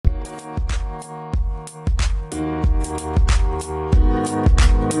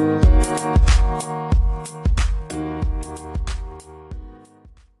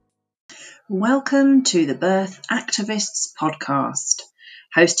welcome to the Birth Activists podcast,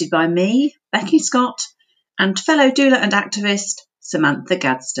 hosted by me, Becky Scott, and fellow doula and activist, Samantha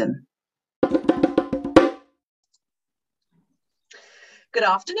Gadsden. Good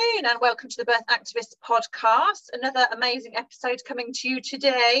afternoon and welcome to the Birth Activists podcast. Another amazing episode coming to you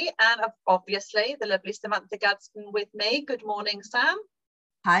today, and obviously the lovely Samantha Gadsden with me. Good morning, Sam.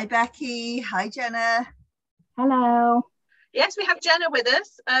 Hi, Becky. Hi, Jenna. Hello. Yes, we have Jenna with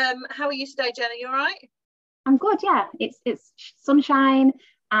us. How are you today, Jenna? You all right? I'm good, yeah. It's sunshine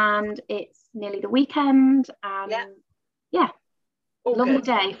and it's nearly the weekend. Yeah. Lovely good.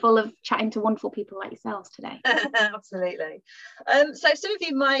 Day full of chatting to wonderful people like yourselves today. Absolutely. So some of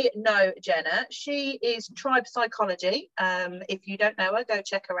you may know Jenna. She is tribe psychology. If you don't know her, go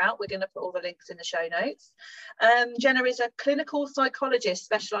check her out. We're going to put all the links in the show notes. Jenna is a clinical psychologist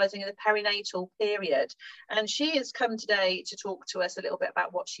specialising in the perinatal period, and she has come today to talk to us a little bit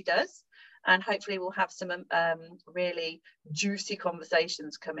about what she does. And hopefully we'll have some really juicy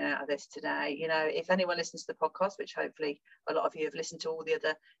conversations coming out of this today. You know, if anyone listens to the podcast, which hopefully a lot of you have listened to all the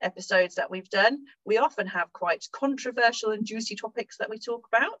other episodes that we've done, we often have quite controversial and juicy topics that we talk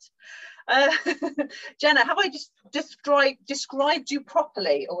about. Jenna, have I just described you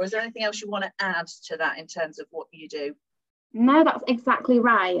properly, or is there anything else you want to add to that in terms of what you do? No, that's exactly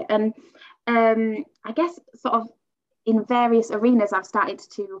right. And I guess sort of in various arenas I've started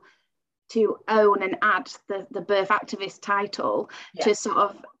to own and add the birth activist title to sort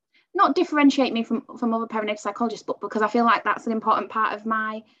of not differentiate me from other perinatal psychologists, but because I feel like that's an important part of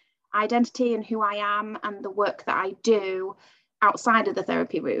my identity and who I am and the work that I do outside of the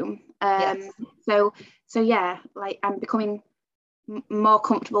therapy room. So yeah, like I'm becoming more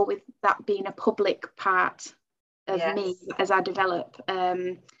comfortable with that being a public part of me as I develop.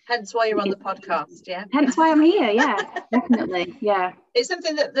 Hence why you're on the podcast, yeah? Hence why I'm here, yeah, definitely, yeah. It's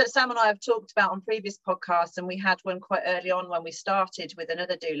something that Sam and I have talked about on previous podcasts, and we had one quite early on when we started with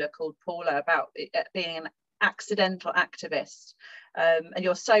another doula called Paula about being an accidental activist. And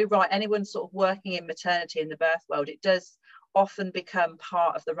you're so right, anyone sort of working in maternity in the birth world, it does often become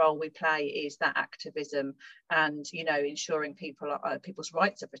part of the role we play is that activism and, you know, ensuring people's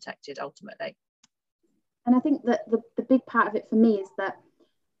rights are protected ultimately. And I think that the big part of it for me is that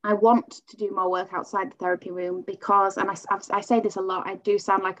I want to do more work outside the therapy room because, and I say this a lot, I do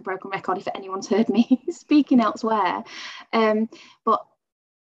sound like a broken record if anyone's heard me speaking elsewhere. But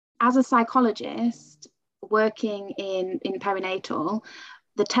as a psychologist working in perinatal,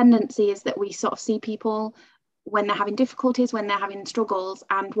 the tendency is that we sort of see people when they're having difficulties, when they're having struggles,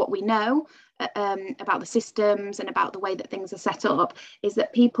 and what we know about the systems and about the way that things are set up is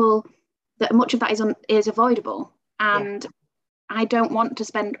that that much of that is avoidable. And I don't want to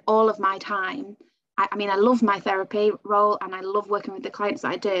spend all of my time. I mean, I love my therapy role and I love working with the clients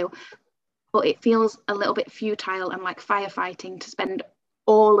that I do, but it feels a little bit futile and like firefighting to spend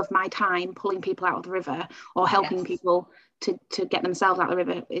all of my time pulling people out of the river or helping people to get themselves out of the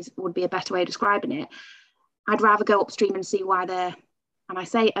river would be a better way of describing it. I'd rather go upstream and see why they're, and I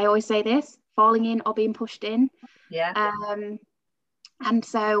always say this, falling in or being pushed in. And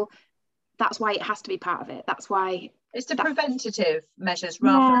so that's why it has to be part of it. That's why it's the preventative measures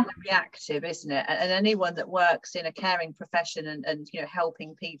rather than the reactive, isn't it? And anyone that works in a caring profession and you know,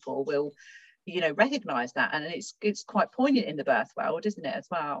 helping people will, you know, recognise that, and it's quite poignant in the birth world, isn't it, as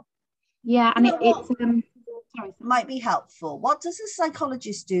well? Yeah, and it's might be helpful. What does a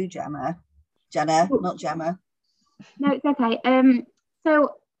psychologist do, Jenna? Jenna, not Gemma. No, it's okay.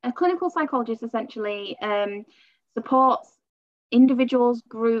 So a clinical psychologist essentially supports individuals,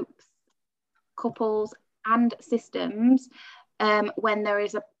 groups, couples and systems when there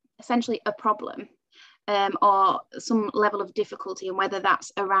is essentially a problem or some level of difficulty, and whether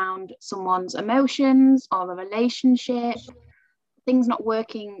that's around someone's emotions or a relationship, things not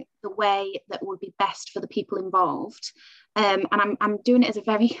working the way that would be best for the people involved. And I'm doing it as a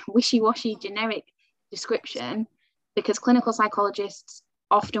very wishy-washy generic description because clinical psychologists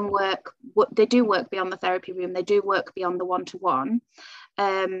often they do work beyond the therapy room, they do work beyond the one-to-one.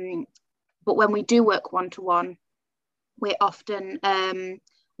 But when we do work one-to-one, we're often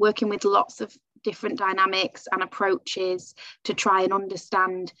working with lots of different dynamics and approaches to try and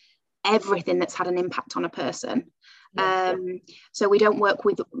understand everything that's had an impact on a person. So we don't work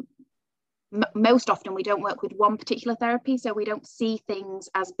with, most often we don't work with one particular therapy. So we don't see things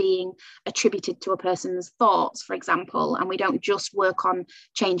as being attributed to a person's thoughts, for example, and we don't just work on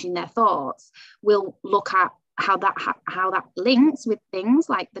changing their thoughts. We'll look at how that links with things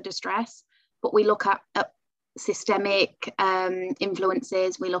like the distress, but we look at systemic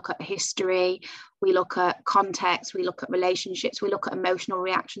influences, we look at history, we look at context, we look at relationships, we look at emotional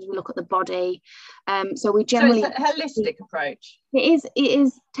reactions, we look at the body. So we generally, so it's a holistic approach.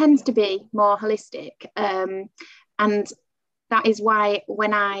 It tends to be more holistic, and that is why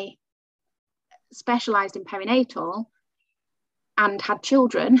when I specialised in perinatal and had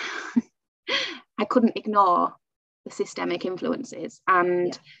children, I couldn't ignore the systemic influences,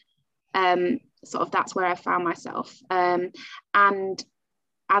 and sort of that's where I found myself. And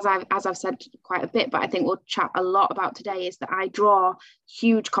as I've said quite a bit, but I think we'll chat a lot about today, is that I draw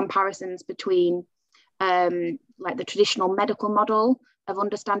huge comparisons between like the traditional medical model of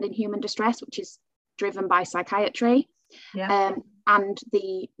understanding human distress, which is driven by psychiatry, and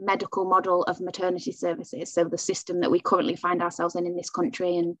the medical model of maternity services, so the system that we currently find ourselves in this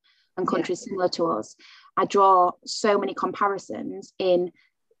country and countries similar to us. I draw so many comparisons in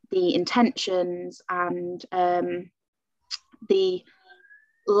the intentions and the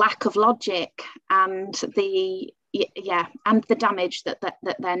lack of logic and the damage that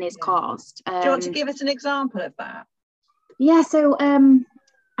then is caused. Do you want to give us an example of that? Yeah, so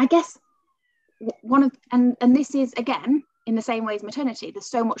I guess one of and this is again in the same way as maternity. There's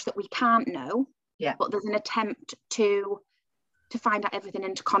so much that we can't know, but there's an attempt to find out everything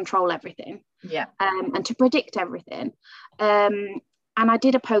and to control everything, and to predict everything. And I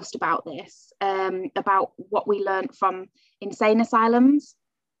did a post about this, about what we learned from insane asylums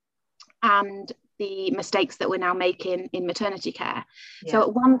and the mistakes that we're now making in maternity care. So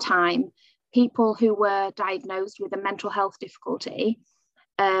at one time, people who were diagnosed with a mental health difficulty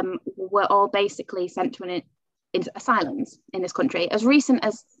were all basically sent to asylums in this country. As recent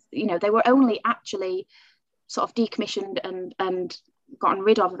as, they were only actually sort of decommissioned and gotten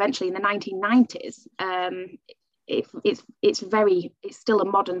rid of eventually in the 1990s. It's still a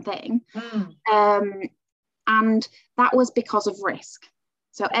modern thing. And that was because of risk.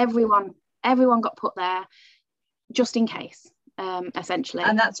 So everyone got put there just in case, essentially.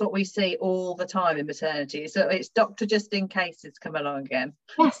 And that's what we see all the time in maternity. So it's doctor just in case it's come along again.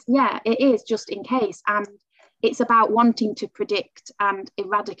 Yes, yeah, it is just in case. And it's about wanting to predict and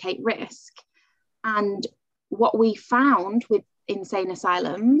eradicate risk. And what we found with insane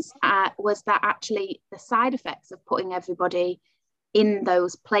asylums was that actually the side effects of putting everybody in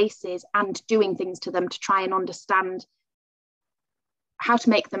those places and doing things to them to try and understand how to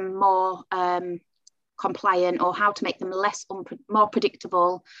make them more compliant, or how to make them more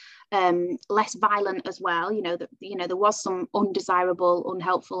predictable, less violent as well. There was some undesirable,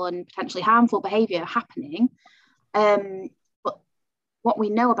 unhelpful, and potentially harmful behaviour happening. But what we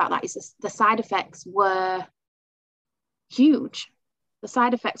know about that is the side effects were huge. The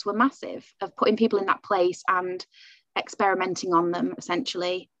side effects were massive of putting people in that place and experimenting on them,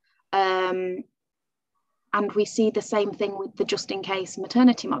 essentially. And we see the same thing with the just in case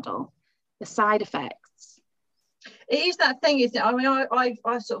maternity model, the side effects. It is that thing, isn't it? I mean,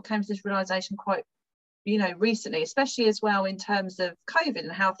 I sort of came to this realization quite, recently, especially as well in terms of COVID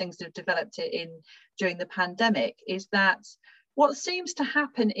and how things have developed during the pandemic, is that what seems to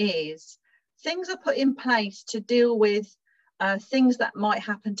happen is things are put in place to deal with things that might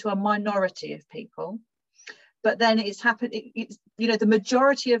happen to a minority of people, but then it's happened. The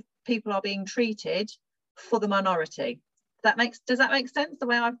majority of people are being treated for the minority. Does that make sense, the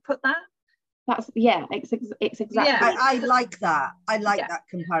way I've put that? It's exactly. I like that. I like that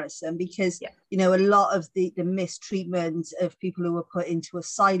comparison, because a lot of the mistreatment of people who were put into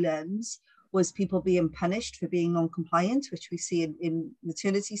asylums was people being punished for being non-compliant, which we see in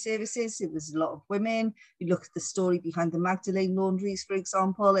maternity services. It was a lot of women. You look at the story behind the Magdalene laundries, for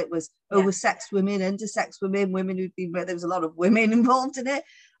example. It was oversexed women, undersexed women, there was a lot of women involved in it.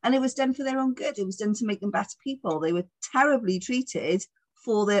 And it was done for their own good. It was done to make them better people. They were terribly treated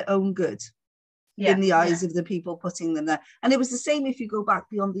for their own good in the eyes of the people putting them there. And it was the same if you go back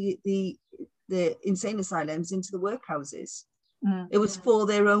beyond the insane asylums into the workhouses. It was for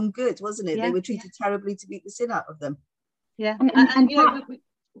their own good, wasn't it? They were treated terribly to beat the sin out of them. I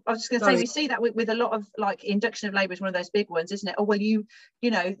was just going to say, we see that with a lot of, like, induction of labour is one of those big ones, isn't it? Oh, well,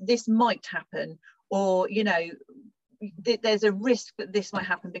 this might happen, or there's a risk that this might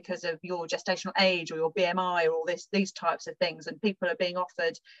happen because of your gestational age or your BMI or all these types of things, and people are being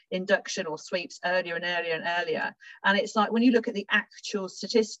offered induction or sweeps earlier and earlier and earlier. And it's like, when you look at the actual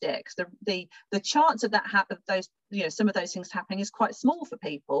statistics, the chance of those some of those things happening is quite small for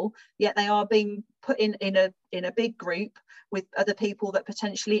people, yet they are being put in a big group with other people that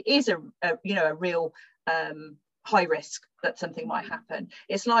potentially is a real high risk that something might happen.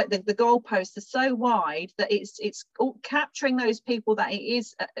 It's like the goalposts are so wide that it's all capturing those people that it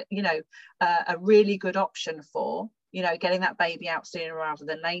is a really good option for, getting that baby out sooner rather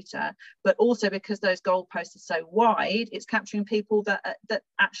than later, but also because those goalposts are so wide, it's capturing people that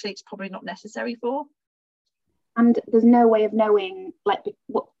actually it's probably not necessary for. And there's no way of knowing, like,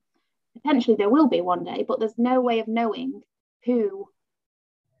 what potentially there will be one day, but there's no way of knowing who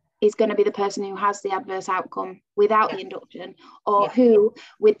is going to be the person who has the adverse outcome without the induction, or who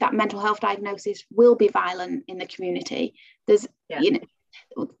with that mental health diagnosis will be violent in the community. There's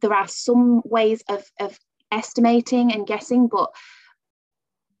there are some ways of estimating and guessing, but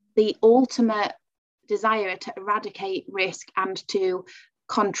the ultimate desire to eradicate risk and to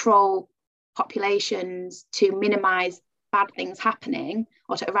control populations, to minimize bad things happening,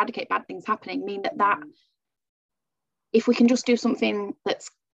 or to eradicate bad things happening, mean that if we can just do something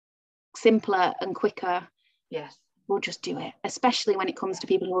that's simpler and quicker, we'll just do it, especially when it comes to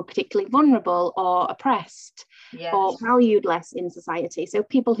people who are particularly vulnerable or oppressed or valued less in society. So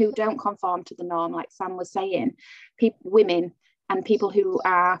people who don't conform to the norm, like Sam was saying, women and people who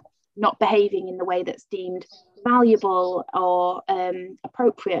are not behaving in the way that's deemed valuable or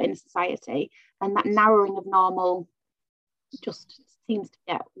appropriate in society, and that narrowing of normal just seems to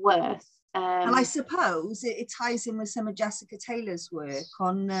get worse. And I suppose it ties in with some of Jessica Taylor's work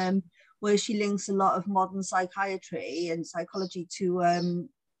on where she links a lot of modern psychiatry and psychology to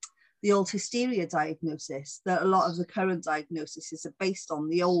the old hysteria diagnosis, that a lot of the current diagnoses are based on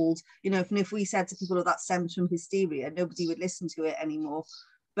the old, if we said to people, oh, that stems from hysteria, nobody would listen to it anymore.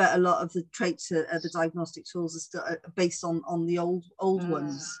 But a lot of the traits, the diagnostic tools are still based on the old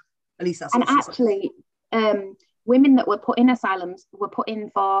ones. At least that's. And actually, women that were put in asylums were put in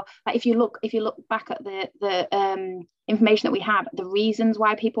for, like, if you look back at the information that we have, the reasons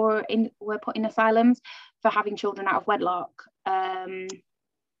why people were put in asylums: for having children out of wedlock, and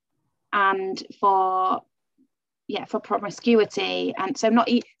for promiscuity, and so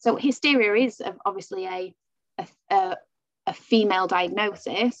hysteria is obviously a female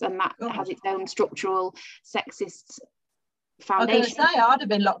diagnosis, and that has its own structural sexist foundation. I was going to say, I'd have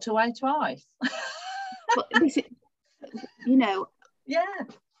been locked away twice. But this is,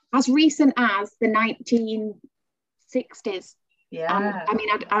 as recent as the 1960s.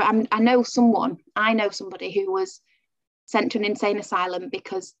 I know somebody who was sent to an insane asylum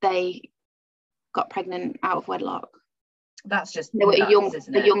because they got pregnant out of wedlock. That's just they were a young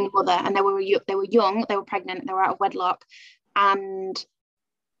mother, and they were young, they were pregnant, they were out of wedlock, and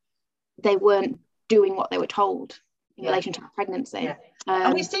they weren't doing what they were told in relation to pregnancy.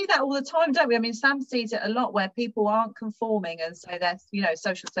 And we see that all the time, don't we? I mean, Sam sees it a lot, where people aren't conforming, and so there's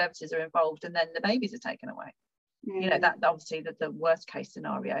social services are involved, and then the babies are taken away. That obviously the worst case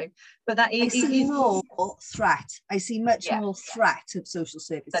scenario, but that is more threat. I see much more threat of social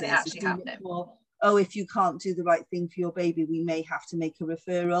services than it actually happening. Oh, if you can't do the right thing for your baby, we may have to make a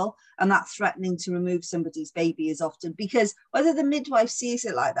referral. And that threatening to remove somebody's baby is often, because whether the midwife sees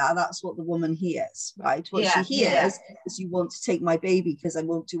it like that, that's what the woman hears, right? What she hears is, you want to take my baby because I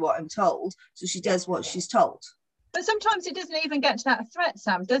won't do what I'm told. So she does what she's told. But sometimes it doesn't even get to that threat,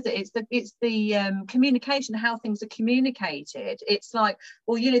 Sam, does it? It's the communication, how things are communicated. It's like,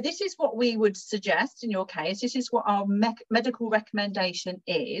 well, this is what we would suggest in your case. This is what our medical recommendation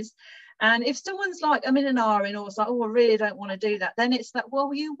is. And if someone's like, I'm in an RN, or it's like, oh, I really don't want to do that, then it's like,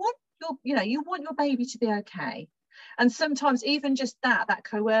 well, you want your baby to be okay. And sometimes even just that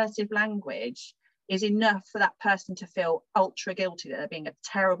coercive language is enough for that person to feel ultra guilty that they're being a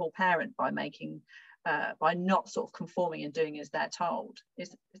terrible parent by not sort of conforming and doing as they're told.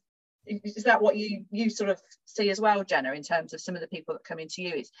 Is that what you sort of see as well, Jenna, in terms of some of the people that come into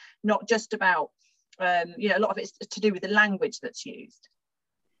you? It's not just about a lot of it's to do with the language that's used.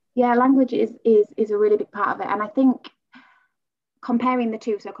 Language is a really big part of it. And I think comparing the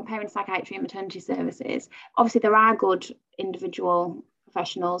two, so comparing psychiatry and maternity services, obviously there are good individual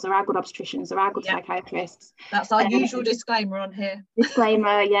professionals, there are good obstetricians, there are good psychiatrists. That's our usual disclaimer on here.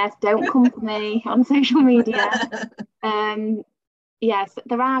 Disclaimer, yes, don't come for me on social media. Yes,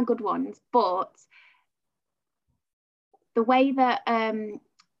 there are good ones, but the way that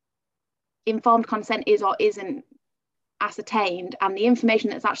informed consent is or isn't ascertained, and the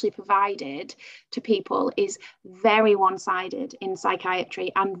information that's actually provided to people is very one-sided in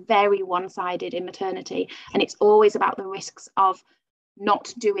psychiatry and very one-sided in maternity, and it's always about the risks of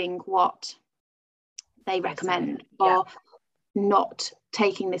not doing what they recommend or not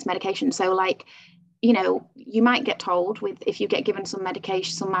taking this medication. So like, you might get told if you get given some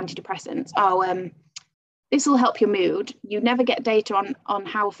medication, some antidepressants, this will help your mood. You never get data on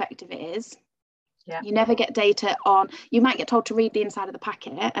how effective it is. Yeah. You never get data on, you might get told to read the inside of the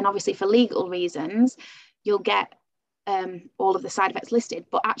packet, and obviously for legal reasons, you'll get all of the side effects listed,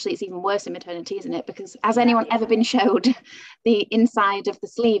 but actually it's even worse in maternity, isn't it? Because has anyone ever been showed the inside of the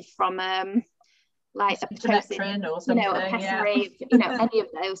sleeve from like a pitocin, or something, a pessary, any of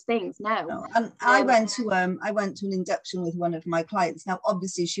those things? No. And I went to an induction with one of my clients. Now,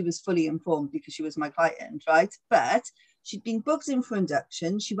 obviously, she was fully informed because she was my client, right? But she'd been booked in for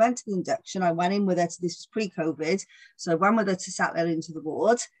induction. She went to the induction. I went in with her. This was pre-COVID, so I went with her to sat there into the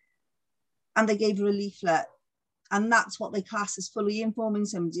ward, and they gave her a leaflet. And that's what they class as fully informing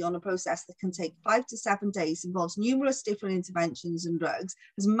somebody on a process that can take 5 to 7 days, involves numerous different interventions and drugs,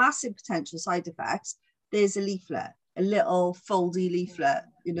 has massive potential side effects. There's a leaflet, a little foldy leaflet,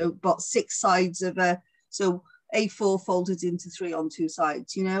 about 6 sides of so A4 folded into 3 on 2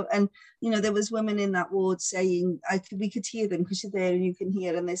 sides, and, there was women in that ward saying, we could hear them because you're there and you can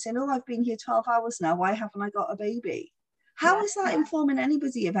hear, and they're saying, oh, I've been here 12 hours now. Why haven't I got a baby? How is that informing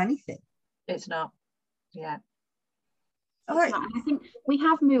anybody of anything? It's not. Yeah. Right. I think we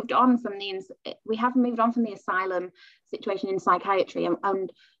have moved on from the asylum situation in psychiatry,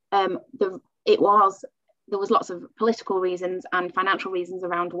 and there was lots of political reasons and financial reasons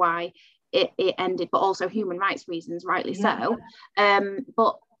around why it ended, but also human rights reasons, rightly so.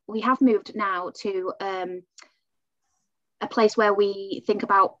 But we have moved now to a place where we think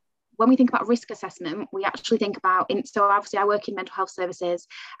about, when we think about risk assessment, we actually think about, so obviously I work in mental health services,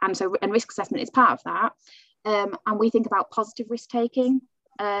 and risk assessment is part of that. And we think about positive risk taking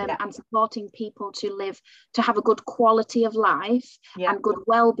and supporting people to have a good quality of life and good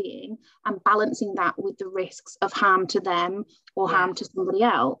well-being, and balancing that with the risks of harm to them or harm to somebody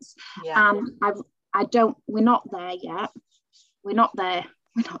else. And we're not there yet. We're not there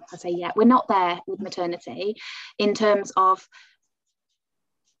with maternity in terms of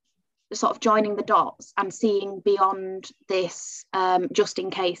sort of joining the dots and seeing beyond this just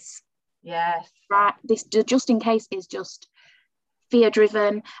in case. Yes. Right. This just in case is just fear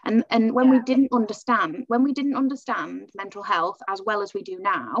driven, and when we didn't understand mental health as well as we do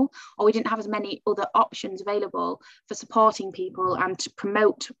now, or we didn't have as many other options available for supporting people and to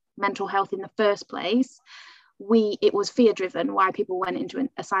promote mental health in the first place, it was fear driven why people went into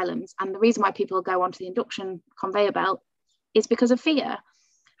asylums, and the reason why people go onto the induction conveyor belt is because of fear.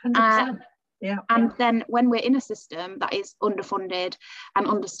 100%. And then when we're in a system that is underfunded and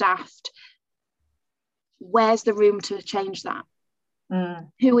understaffed, where's the room to change that?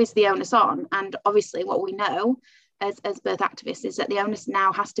 Who is the onus on? And obviously what we know as birth activists is that the onus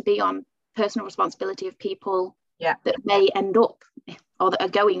now has to be on personal responsibility of people that may end up, or that are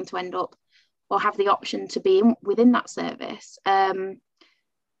going to end up, or have the option to be within that service,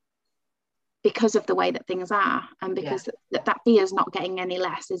 because of the way that things are, and because that fear is not getting any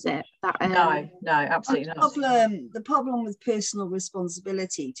less, is it? No, absolutely not. The problem with personal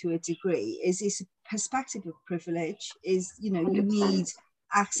responsibility to a degree is this perspective of privilege is, you need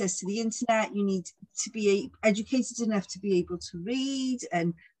access to the internet, you need to be educated enough to be able to read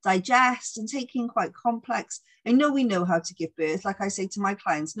and digest and take in quite complex. I know we know how to give birth. Like I say to my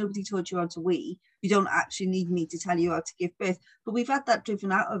clients, nobody taught you how to wee. You don't actually need me to tell you how to give birth, but we've had that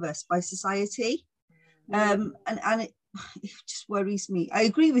driven out of us by society. And it just worries me. I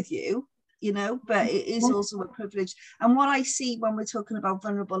agree with you, but it is also a privilege. And what I see when we're talking about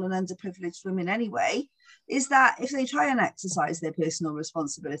vulnerable and underprivileged women anyway, is that if they try and exercise their personal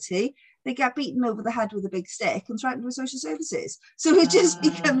responsibility, they get beaten over the head with a big stick and threatened with social services. So it just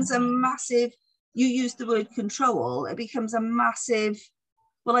becomes a massive, you use the word control, it becomes a massive,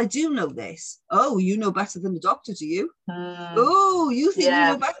 well, I do know this. Oh, you know better than the doctor, do you? Oh, you think you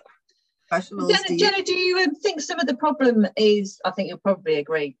know better? Jenna, do you think some of the problem is, I think you'll probably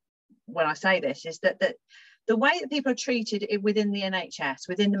agree when I say this, is that the way that people are treated within the NHS,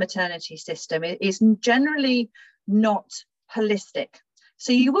 within the maternity system, is generally not holistic.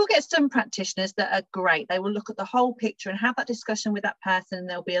 So you will get some practitioners that are great. They will look at the whole picture and have that discussion with that person.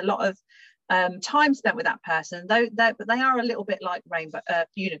 There'll be a lot of time spent with that person, but they are a little bit like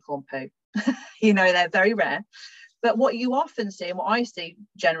unicorn poo. They're very rare. But what you often see, and what I see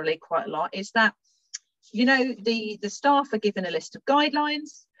generally quite a lot, is that the staff are given a list of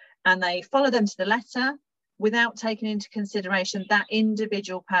guidelines and they follow them to the letter without taking into consideration that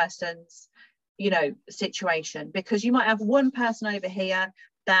individual person's situation. Because you might have one person over here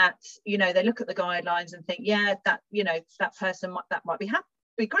that they look at the guidelines and think, that person that might be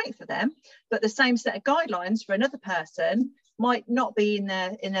great for them, but the same set of guidelines for another person might not be in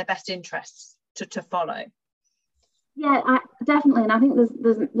their best interests to follow. Definitely, and I think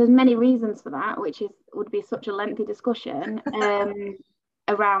there's many reasons for that, which would be such a lengthy discussion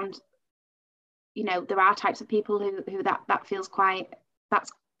around you know, there are types of people who that feels quite,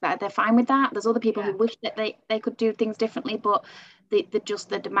 that they're fine with that. There's other people who wish that they could do things differently, but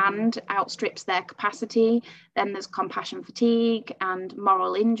the demand outstrips their capacity. Then there's compassion fatigue and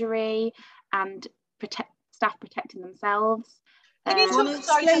moral injury and staff protecting themselves. Can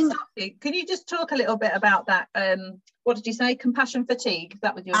you just talk a little bit about that? What did you say? Compassion fatigue?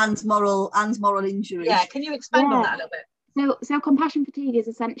 That was your and moral injury. Yeah, can you expand on that a little bit? So compassion fatigue is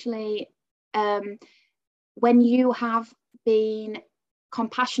essentially when you have been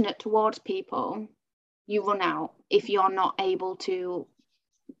compassionate towards people, you run out if you're not able to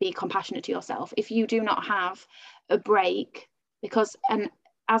be compassionate to yourself. If you do not have a break, and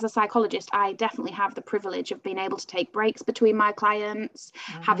as a psychologist, I definitely have the privilege of being able to take breaks between my clients,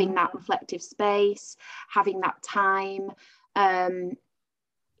 having that reflective space, having that time.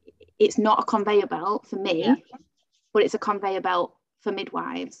 It's not a conveyor belt for me, but it's a conveyor belt for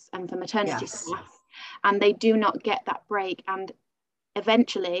midwives and for maternity staff, and they do not get that break. And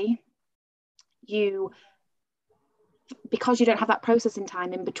eventually because you don't have that processing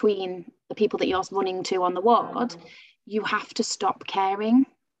time in between the people that you're running to on the ward, you have to stop caring.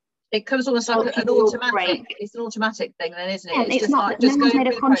 It comes almost like an automatic. It's an automatic thing, then, isn't it? Yeah, it's just not. No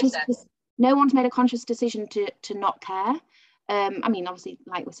one's made a conscious decision to not care. I mean, obviously,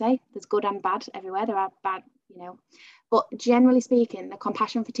 like we say, there's good and bad everywhere. There are bad, you know, but generally speaking, the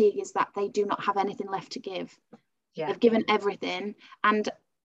compassion fatigue is that they do not have anything left to give. They've given everything, and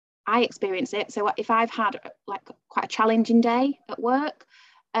I experience it. So if I've had like quite a challenging day at work,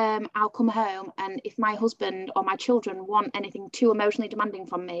 I'll come home, and if my husband or my children want anything too emotionally demanding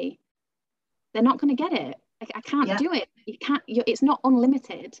from me, they're not going to get it. I can't do it. You can't. It's not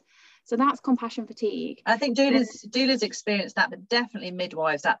unlimited. So that's compassion fatigue. I think doulas experience that, but definitely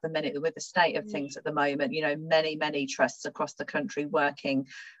midwives at the minute with the state of things at the moment. You know, many trusts across the country working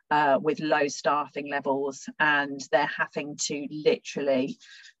with low staffing levels, and they're having to literally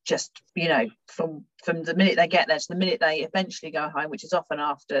just, you know, from the minute they get there to the minute they eventually go home, which is often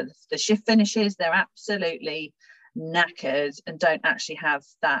after the shift finishes, they're absolutely knackered and don't actually have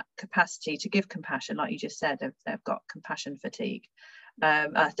that capacity to give compassion. Like you just said, they've got compassion fatigue.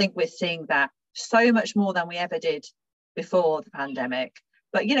 I think we're seeing that so much more than we ever did before the pandemic.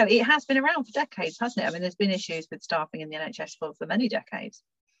 But, you know, it has been around for decades, hasn't it? I mean, there's been issues with staffing in the NHS for many decades.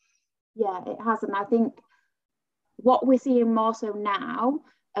 Yeah, it has. And I think what we're seeing more so now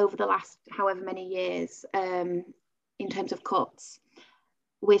over the last however many years, in terms of cuts,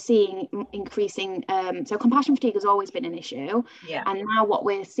 we're seeing increasing, so compassion fatigue has always been an issue, and now what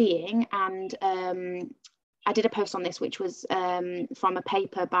we're seeing, and I did a post on this, which was from a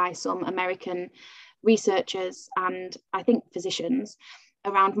paper by some American researchers and I think physicians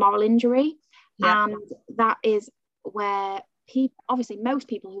around moral injury, and that is where obviously most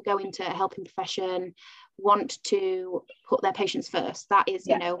people who go into a helping profession want to put their patients first. That is,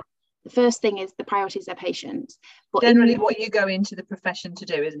 you know, the first thing is the priority is their patients. But generally what you go into the profession to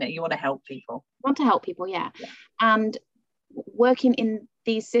do, isn't it? You want to help people. Yeah. And working in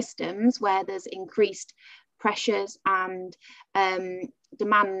these systems where there's increased pressures and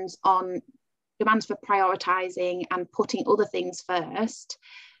demands for prioritizing and putting other things first,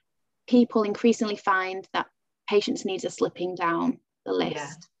 people increasingly find that patients' needs are slipping down the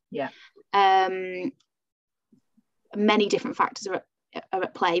list. Many different factors are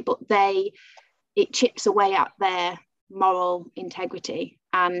at play, but it chips away at their moral integrity,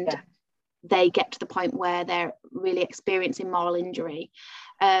 and they get to the point where they're really experiencing moral injury,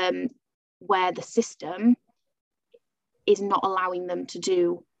 where the system is not allowing them to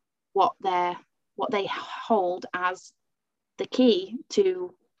do what they hold as the key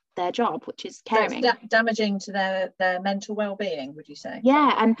to their job, which is caring. So it's damaging to their mental well-being, would you say?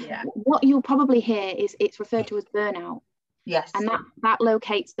 And what you'll probably hear is it's referred to as burnout. And that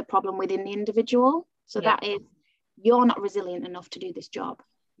locates the problem within the individual. So that is, you're not resilient enough to do this job,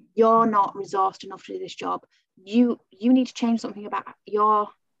 you're not resourced enough to do this job, you need to change something about your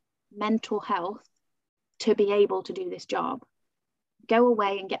mental health to be able to do this job. Go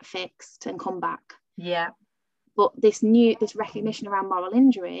away and get fixed and come back. But this recognition around moral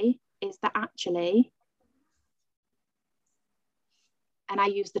injury is that actually, and I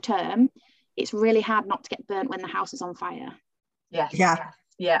use the term, it's really hard not to get burnt when the house is on fire.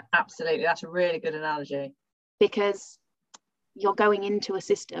 Yeah, absolutely. That's a really good analogy. Because you're going into a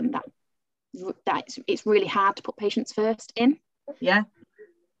system that it's really hard to put patients first in.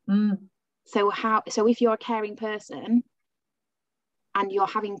 So if you're a caring person and you're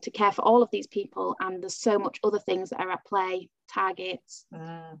having to care for all of these people, and there's so much other things that are at play, targets,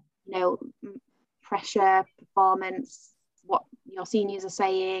 you know, pressure, performance, what your seniors are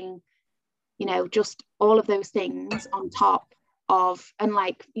saying, you know, just all of those things on top of, and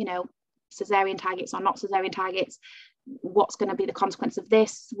like, you know, cesarean targets or not cesarean targets, what's going to be the consequence of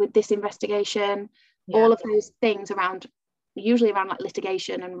this with this investigation, all of those things around, usually around like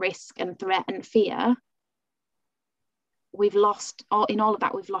litigation and risk and threat and fear. We've lost in all of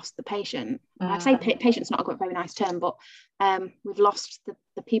that, we've lost the patient. I say patient's not a very nice term, but we've lost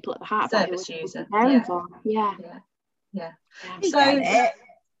the people at the heart of that who we're caring for. Yeah. So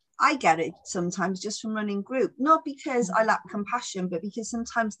I get it sometimes just from running group, not because I lack compassion, but because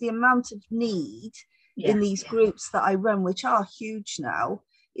sometimes the amount of need in these groups that I run, which are huge now,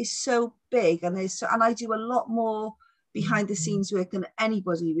 is so big, and I do a lot more behind the scenes work than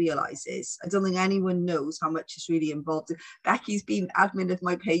anybody realizes. I don't think anyone knows how much is really involved. Becky's been admin of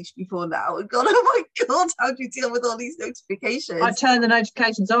my page before now and gone, oh my god, how do you deal with all these notifications? I turned the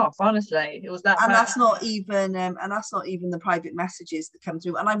notifications off, honestly. It was that and bad. That's not even the private messages that come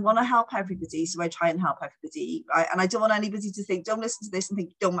through, and I want to help everybody, so I try and help everybody, right? And I don't want anybody to think, don't listen to this and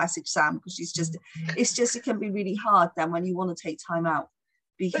think, don't message Sam, because it can be really hard then when you want to take time out.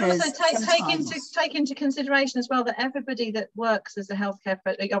 Because but also take into consideration as well that everybody that works as a healthcare,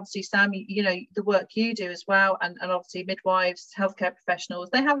 obviously Sam, you know, the work you do as well, and obviously midwives, healthcare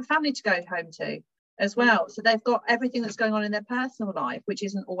professionals, they have a family to go home to as well. So they've got everything that's going on in their personal life, which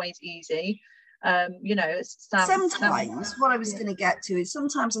isn't always easy. You know, sometimes what I was going to get to is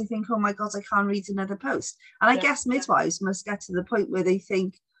sometimes I think, oh my God, I can't read another post. And I guess midwives must get to the point where they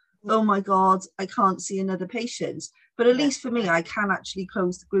think, oh my God, I can't see another patient. But at least for me, I can actually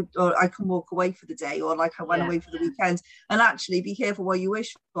close the group, or I can walk away for the day, or like I went away for the weekend. And actually, be careful what you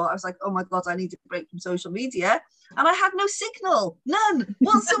wish for. I was like, oh my God, I need a break from social media. And I had no signal, none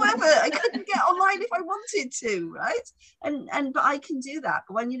whatsoever. I couldn't get online if I wanted to, right? But I can do that.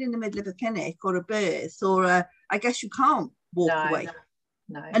 But when you're in the middle of a clinic or a birth, or I guess you can't walk away.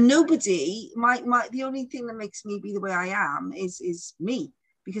 No. And nobody, the only thing that makes me be the way I am is me.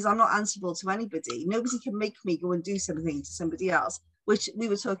 Because I'm not answerable to anybody. Nobody can make me go and do something to somebody else, which we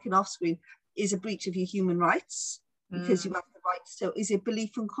were talking off screen, is a breach of your human rights, because you have the rights to, is it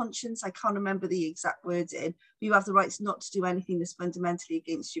belief and conscience? I can't remember the exact words in, but you have the rights not to do anything that's fundamentally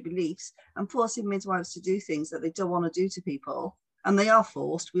against your beliefs, and forcing midwives to do things that they don't want to do to people. And they are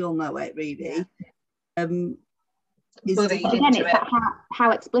forced, we all know it really. Again, it's how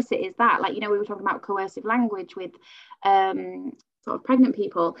explicit is that? Like, you know, we were talking about coercive language with sort of pregnant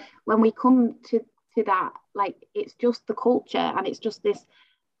people. When we come to that, like, it's just the culture, and it's just this,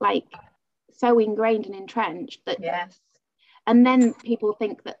 like, so ingrained and entrenched that and then people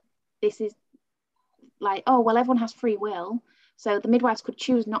think that this is like, oh well, everyone has free will, so the midwives could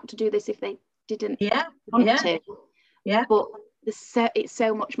choose not to do this if they didn't want to. But it's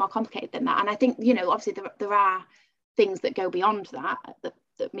so much more complicated than that. And I think, you know, obviously there are things that go beyond that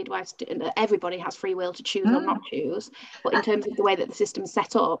midwives do, and that everybody has free will to choose or not choose, but in terms of the way that the system's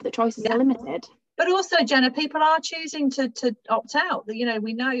set up, the choices are limited. But also, Jenna, people are choosing to opt out. You know,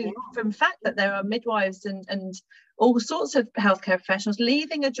 we know from fact that there are midwives and all sorts of healthcare professionals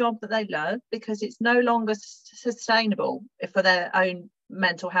leaving a job that they love because it's no longer sustainable for their own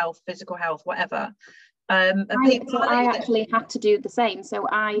mental health, physical health, whatever. I actually had to do the same. So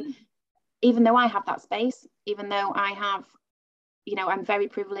even though I have that space, even though I have, you know, I'm very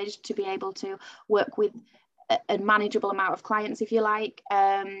privileged to be able to work with a manageable amount of clients, if you like,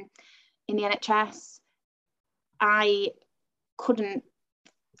 in the NHS. I couldn't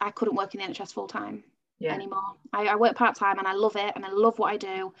work in the NHS full time anymore. I work part time and I love it and I love what I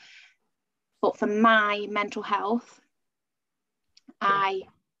do. But for my mental health, and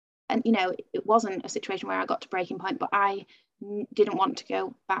you know, it wasn't a situation where I got to breaking point, but I didn't want to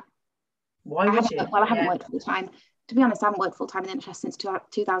go back. Why would you? Well, I haven't worked full time. To be honest, I haven't worked full time in the NHS since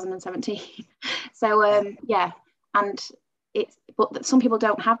 2017. So and but some people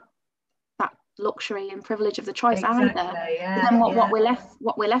don't have that luxury and privilege of the choice either. Then what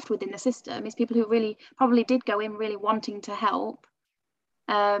we're left with in the system is people who really probably did go in really wanting to help,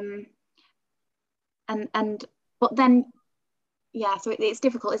 but then so it's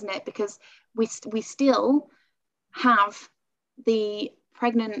difficult, isn't it? Because we still have the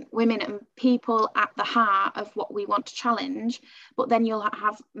pregnant women and people at the heart of what we want to challenge, but then you'll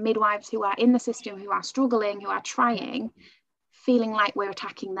have midwives who are in the system, who are struggling, who are trying, feeling like we're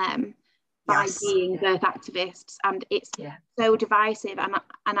attacking them by being birth activists, and it's so divisive. And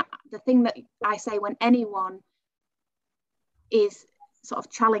the thing that I say when anyone is sort of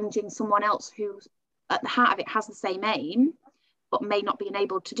challenging someone else who's at the heart of it has the same aim but may not be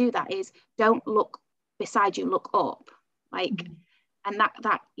enabled to do that is, don't look beside you, look up. Like, and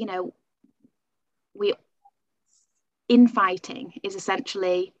that you know, infighting is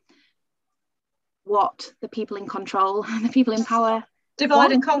essentially what the people in control, the people in power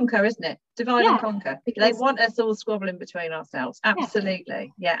divide and conquer, isn't it? Divide and conquer. They Because want us all squabbling between ourselves.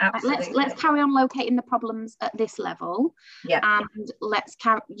 Absolutely. Yeah, absolutely. Let's carry on locating the problems at this level. Yeah. And let's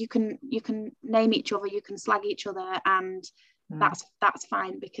you can name each other, you can slag each other, and that's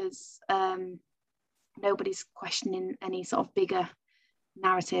fine, because nobody's questioning any sort of bigger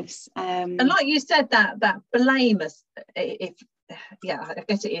narratives. And like you said, that blame us, I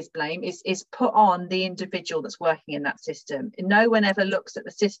guess it is blame, is put on the individual that's working in that system. No one ever looks at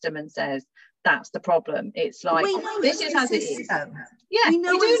the system and says that's the problem. It's like, this is as it is. Yeah, we do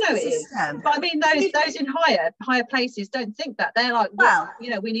know it is. But I mean, those in higher places don't think that. They're like, well,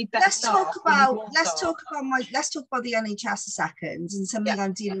 we need better staff. Let's talk about the NHS a second, and something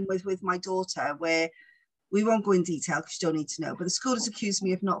I'm dealing with my daughter, where we won't go in detail because you don't need to know, but the school has accused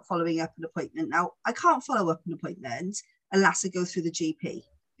me of not following up an appointment. Now, I can't follow up an appointment unless I go through the GP,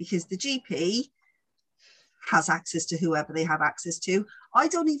 because the GP has access to whoever they have access to. I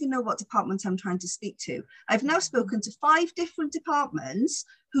don't even know what department I'm trying to speak to. I've now spoken to 5 different departments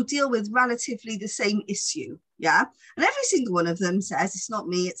who deal with relatively the same issue. Yeah. And every single one of them says, it's not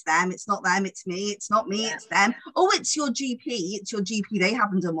me, it's them, it's not them, it's me, it's not me, it's them. Oh, it's your GP, it's your GP. They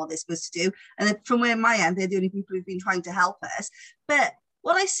haven't done what they're supposed to do. And from where my end, they're the only people who've been trying to help us. But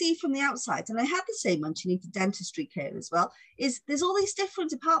what I see from the outside, and I had the same when she needed dentistry care as well, is there's all these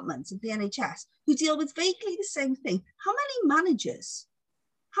different departments of the NHS who deal with vaguely the same thing. How many managers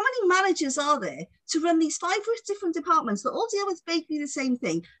are there to run these 5 different departments that all deal with vaguely the same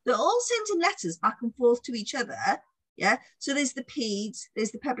thing? They're all sending letters back and forth to each other. Yeah. So there's the PEDS, there's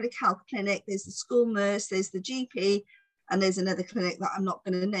the public health clinic, there's the school nurse, there's the GP, and there's another clinic that I'm not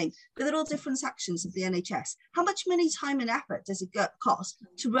going to name, but they're all different sections of the NHS. How much money, time and effort does it cost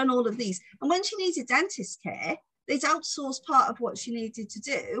to run all of these? And when she needed dentist care, they'd outsourced part of what she needed to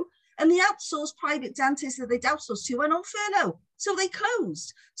do, and the outsourced private dentist that they'd outsourced to went on furlough, so they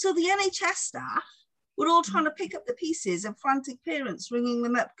closed. So the NHS staff were all trying to pick up the pieces, and frantic parents ringing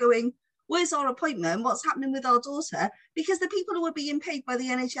them up going, where's our appointment? What's happening with our daughter? Because the people who were being paid by the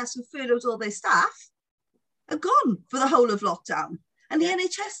NHS who furloughed all their staff are gone for the whole of lockdown, and the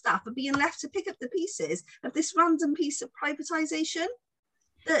NHS staff are being left to pick up the pieces of this random piece of privatisation.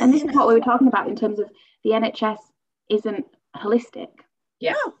 And this is what we were talking about in terms of the NHS isn't holistic.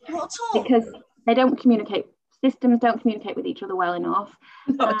 Yeah, no, not at all. Because they don't communicate. Systems don't communicate with each other well enough.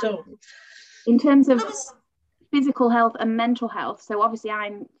 Not at all. In terms of physical health and mental health, so obviously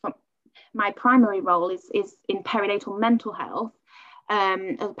my primary role is in perinatal mental health. As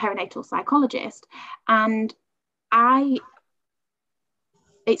a perinatal psychologist, and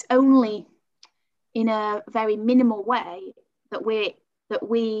it's only in a very minimal way that we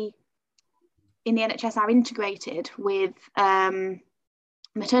in the NHS are integrated with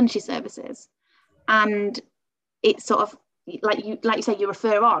maternity services, and it's sort of like you say, you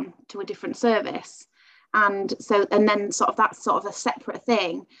refer on to a different service, and then sort of that's sort of a separate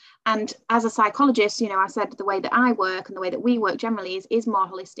thing. And as a psychologist, I said the way that I work and the way that we work generally is more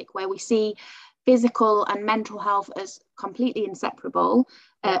holistic, where we see physical and mental health as completely inseparable,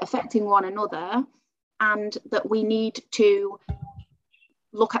 affecting one another, and that we need to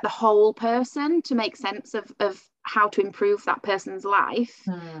look at the whole person to make sense of how to improve that person's life.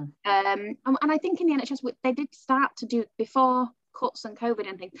 And I think in the NHS, they did start to do, before cuts and COVID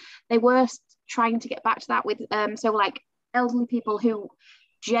and things, they were trying to get back to that with, so like elderly people who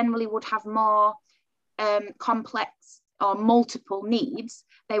generally would have more complex or multiple needs,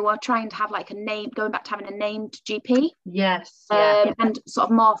 they were trying to have like going back to having a named GP. Yes. And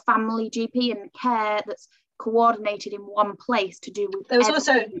sort of more family GP and care that's coordinated in one place to do with.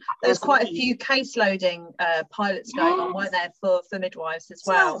 There's quite a few case loading pilots going on, weren't there, for midwives as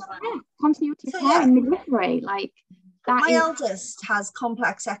well? Continuity of care in midwifery, like. My eldest has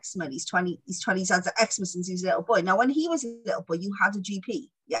complex eczema. He's 20. He's had eczema since he was a little boy. Now, when he was a little boy, you had a GP,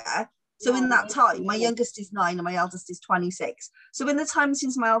 yeah? So in that time, my youngest is 9 and my eldest is 26. So in the time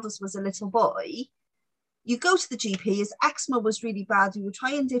since my eldest was a little boy, you go to the GP, his eczema was really bad, we were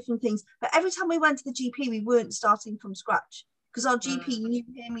trying different things, but every time we went to the GP, we weren't starting from scratch, because our GP knew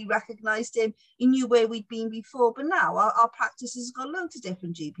him, he recognised him, he knew where we'd been before. But now our practice has got loads of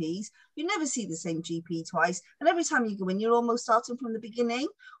different GPs. You never see the same GP twice, and every time you go in, you're almost starting from the beginning,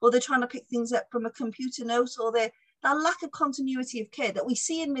 or they're trying to pick things up from a computer note, or that lack of continuity of care that we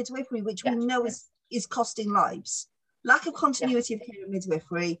see in midwifery, which we know is costing lives. Lack of continuity of care in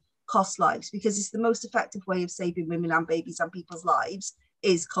midwifery costs lives, because it's the most effective way of saving women and babies and people's lives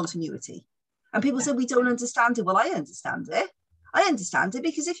is continuity. And people say we don't understand it. Well, I understand it. I understand it,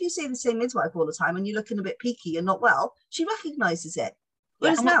 because if you see the same midwife all the time and you're looking a bit peaky and not well, she recognises it.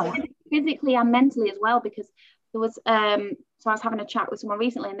 Whereas now, physically and mentally as well, because there was so I was having a chat with someone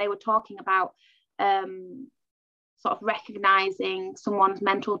recently, and they were talking about sort of recognizing someone's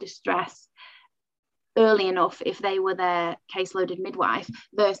mental distress early enough if they were their caseloaded midwife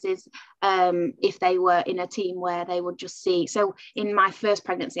versus if they were in a team where they would just see. So in my first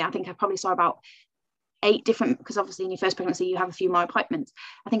pregnancy, I think I probably saw about 8 different, because obviously in your first pregnancy you have a few more appointments.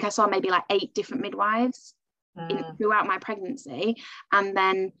 I think I saw maybe like 8 different midwives throughout my pregnancy, and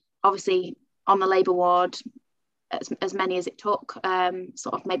then obviously on the labour ward as many as it took,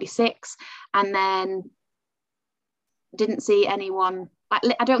 sort of maybe 6, and then didn't see anyone.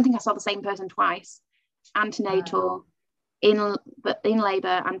 I don't think I saw the same person twice, antenatal, in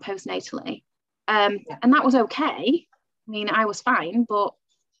labour and postnatally, and that was okay. I mean, I was fine, but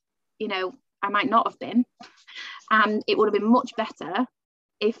you know, I might not have been, and it would have been much better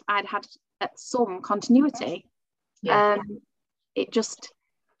if I'd had some continuity.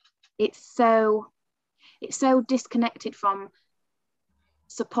 It's so disconnected from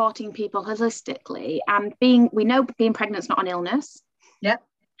supporting people holistically, and we know being pregnant is not an illness.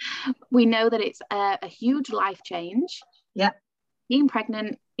 We know that it's a huge life change. Being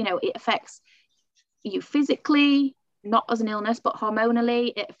pregnant, you know, it affects you physically, not as an illness, but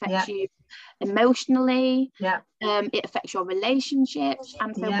hormonally. It affects you emotionally. It affects your relationships.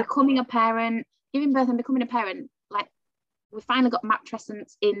 And so becoming a parent, giving birth and becoming a parent, like, we finally got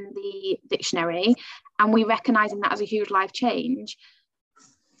matrescence in the dictionary, and we recognizing that as a huge life change,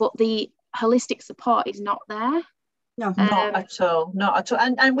 but the holistic support is not there. No, not at all.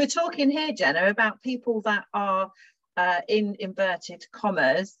 And we're talking here, Jenna, about people that are in inverted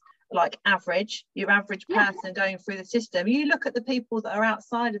commas, like your average person going through the system. You look at the people that are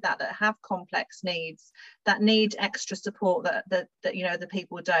outside of that have complex needs, that need extra support that you know, the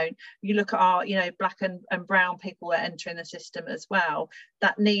people don't. You look at our, you know, black and brown people that enter in the system as well,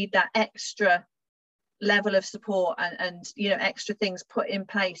 that need that extra level of support and you know, extra things put in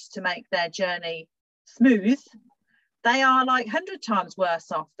place to make their journey smooth. They are like 100 times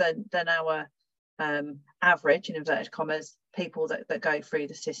worse off than our average, in inverted commas, people that go through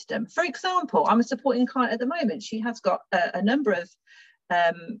the system. For example, I'm a supporting client at the moment. She has got a number of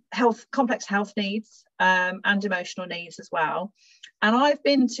complex health needs and emotional needs as well. And I've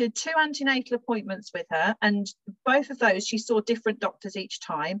been to 2 antenatal appointments with her, and both of those she saw different doctors each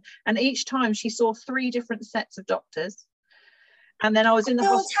time, and each time she saw 3 different sets of doctors. And then I was in the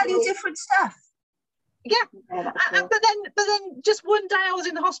hospital. They'll tell you different stuff. But then just one day I was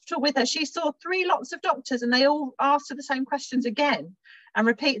in the hospital with her. She saw 3 lots of doctors, and they all asked her the same questions again and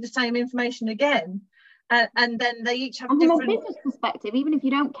repeated the same information again. And then they each have different. From a business perspective, even if you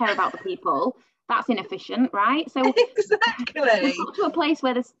don't care about the people, that's inefficient, right? So exactly, we've got to a place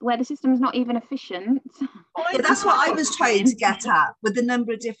where the system is not even efficient. That's what I was trying to get at with the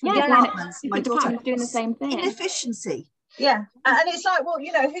number of different departments. My daughter doing the same thing. Inefficiency. And it's like, well,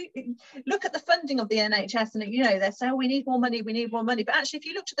 you know, look at the funding of the NHS, and you know, they say, oh, we need more money, but actually if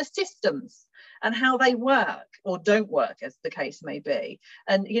you looked at the systems and how they work or don't work, as the case may be,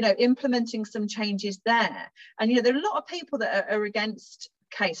 and you know, implementing some changes there, and you know, there are a lot of people that are against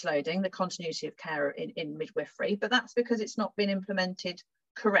case loading, the continuity of care in midwifery, but that's because it's not been implemented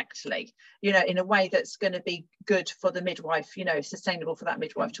correctly, you know, in a way that's going to be good for the midwife, you know, sustainable for that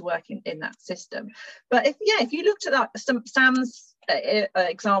midwife to work in that system. But if you looked at that, Sam's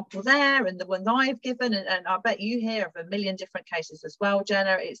example there, and the ones I've given, and I bet you hear of a million different cases as well,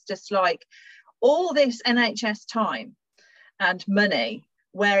 Jenna, it's just like all this NHS time and money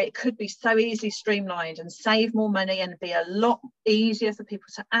where it could be so easily streamlined and save more money and be a lot easier for people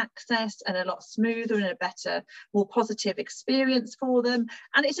to access, and a lot smoother and a better, more positive experience for them.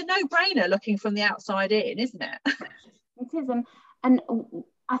 And it's a no-brainer looking from the outside in, isn't it? It is. And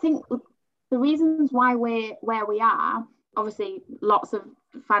I think the reasons why we're where we are, obviously lots of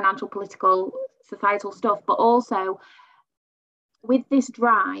financial, political, societal stuff, but also with this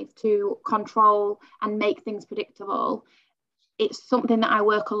drive to control and make things predictable, it's something that I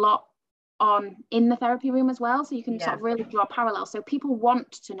work a lot on in the therapy room as well. So you can sort of really draw parallels. So people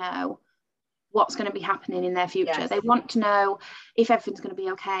want to know what's going to be happening in their future. They want to know if everything's going to be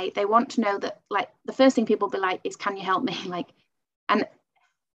okay. They want to know that, like, the first thing people will be like is, can you help me? Like, and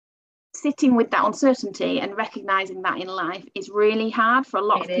sitting with that uncertainty and recognizing that in life is really hard for a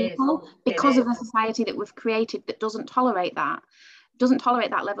lot of people because of the society that we've created that doesn't tolerate that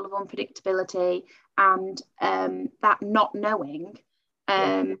level of unpredictability and that not knowing.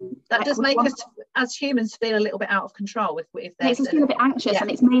 That does make us as humans feel a little bit out of control. If makes us feel a bit anxious,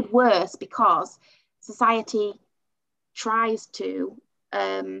 and it's made worse because society tries to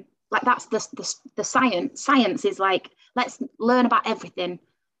like, that's the science is like, let's learn about everything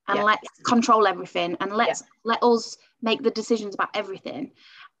and let's control everything, and let us make the decisions about everything.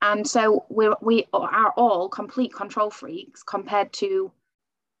 And so we are all complete control freaks compared to,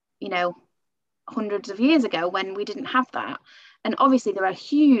 you know, hundreds of years ago when we didn't have that. And obviously there are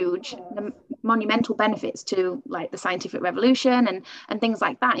huge monumental benefits to like the scientific revolution and things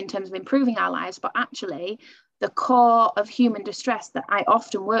like that in terms of improving our lives. But actually the core of human distress that I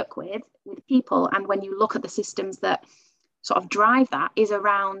often work with people, and when you look at the systems that sort of drive that, is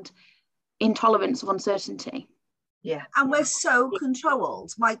around intolerance of uncertainty. Yeah. And we're so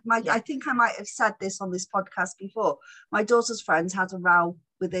controlled. I think I might have said this on this podcast before. My daughter's friends had a row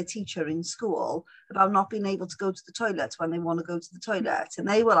with their teacher in school about not being able to go to the toilet when they want to go to the toilet. And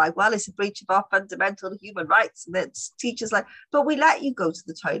they were like, well, it's a breach of our fundamental human rights. And the teacher's like, but we let you go to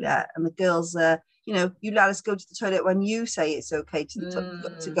the toilet. And the girls, you know, you let us go to the toilet when you say it's okay to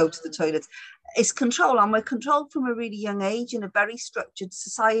go to the toilet. It's control. And we're controlled from a really young age in a very structured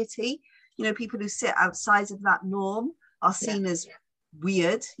society. You know, people who sit outside of that norm are seen as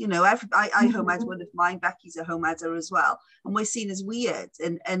weird. You know, I home ed one of mine, Becky's a home editor as well, and we're seen as weird.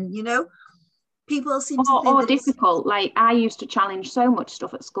 And you know, people seem to think difficult. Like I used to challenge so much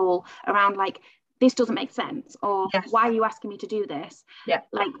stuff at school around like, this doesn't make sense, or why are you asking me to do this?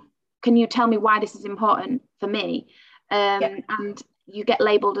 Like, can you tell me why this is important for me? And you get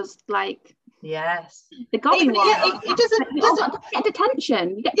labelled as like the godly one. It doesn't get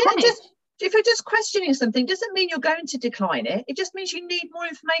detention. You get punished. If you're just questioning something, doesn't mean you're going to decline it. It just means you need more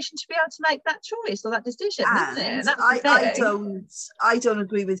information to be able to make that choice or that decision, doesn't it? And I don't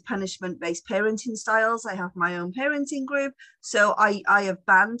agree with punishment-based parenting styles. I have my own parenting group, so I have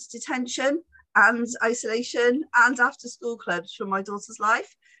banned detention and isolation and after-school clubs from my daughter's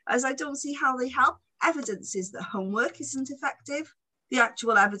life, as I don't see how they help. Evidence is that homework isn't effective. The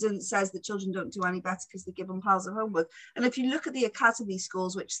actual evidence says that children don't do any better because they're given piles of homework. And if you look at the academy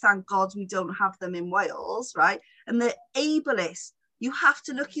schools, which thank God we don't have them in Wales, right? And they're ableist. You have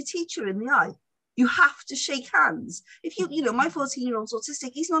to look your teacher in the eye. You have to shake hands. If you know, my 14-year-old's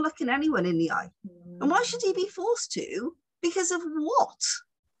autistic, he's not looking anyone in the eye. And why should he be forced to? Because of what?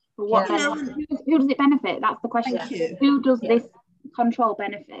 What who does it benefit? That's the question. Who does this control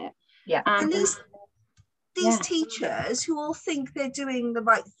benefit? And these teachers who all think they're doing the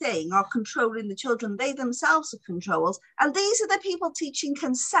right thing are controlling the children. They themselves are controlled. And these are the people teaching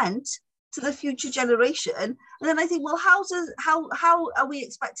consent to the future generation. And then I think, well, how are we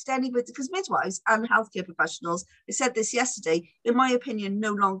expected anybody, because midwives and healthcare professionals, I said this yesterday, in my opinion,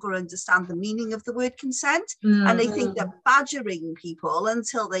 no longer understand the meaning of the word consent. And they think that badgering people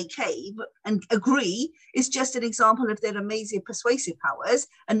until they cave and agree is just an example of their amazing persuasive powers,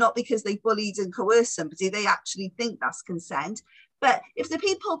 and not because they bullied and coerced somebody. They actually think that's consent. But if the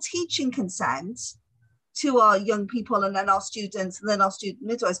people teaching consent to our young people and then our students and then our student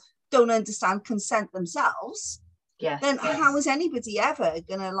midwives don't understand consent themselves, then how is anybody ever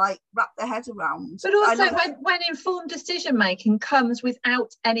gonna like wrap their head around? But also when informed decision making comes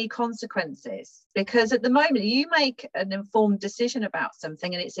without any consequences, because at the moment you make an informed decision about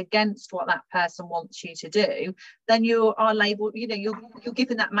something and it's against what that person wants you to do, then you are labeled, you know, you're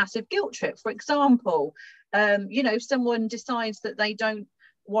given that massive guilt trip. For example, you know, someone decides that they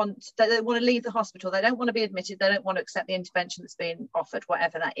want to leave the hospital, they don't want to be admitted, they don't want to accept the intervention that's being offered,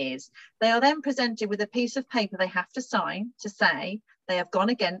 whatever that is. They are then presented with a piece of paper they have to sign to say they have gone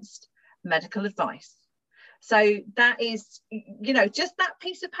against medical advice. So that is, you know, just that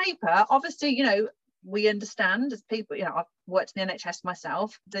piece of paper. Obviously, you know, we understand as people, you know, I've worked in the NHS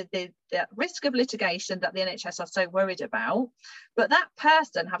myself, the risk of litigation that the NHS are so worried about. But that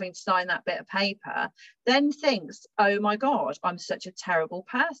person having to sign that bit of paper then thinks, oh my God, I'm such a terrible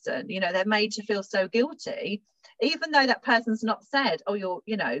person. You know, they're made to feel so guilty, even though that person's not said, oh,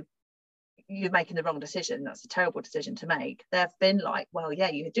 you're making the wrong decision. That's a terrible decision to make. They've been like, well,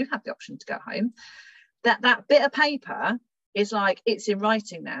 yeah, you do have the option to go home. That bit of paper is like, it's in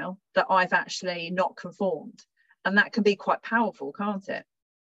writing now that I've actually not conformed, and that can be quite powerful, can't it?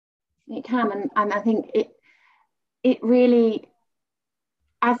 It can, and I think it really,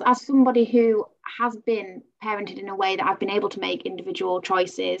 as somebody who has been parented in a way that I've been able to make individual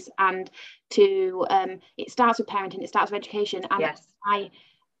choices, and to it starts with parenting, it starts with education, and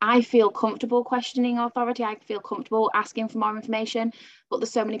I feel comfortable questioning authority. I feel comfortable asking for more information, but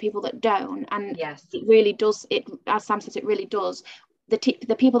there's so many people that don't. And it really does, as Sam says, it really does. The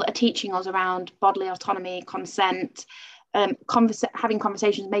people that are teaching us around bodily autonomy, consent, having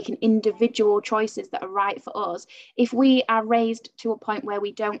conversations, making individual choices that are right for us. If we are raised to a point where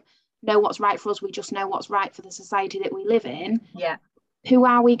we don't know what's right for us, we just know what's right for the society that we live in. Who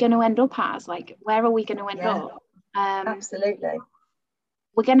are we going to end up as? Like, where are we going to end up? Absolutely.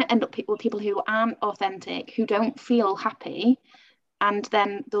 we're going to end up with people who aren't authentic, who don't feel happy, and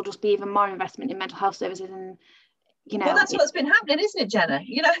then there'll just be even more investment in mental health services. And well, that's what's been happening, isn't it, Jenna?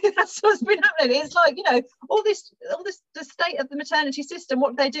 That's what's been happening. It's like, all this the state of the maternity system,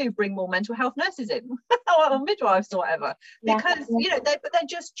 what do they do? Bring more mental health nurses in or midwives or whatever, because they're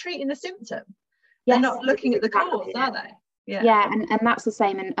just treating the symptom. They're not looking at the cause, are they? And that's the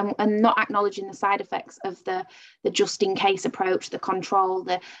same, and not acknowledging the side effects of the just in case approach, the control,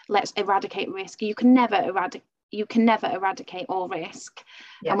 the let's eradicate risk. You can never eradicate all risk.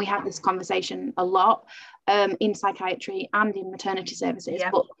 And we have this conversation a lot in psychiatry and in maternity services,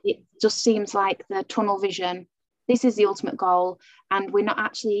 but it just seems like the tunnel vision, this is the ultimate goal, and we're not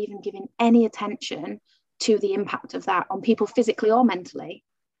actually even giving any attention to the impact of that on people physically or mentally.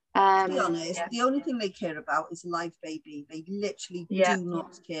 To be honest, the only thing they care about is a live baby. They literally do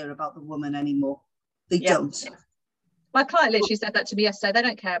not care about the woman anymore. They don't. My client literally said that to me yesterday. They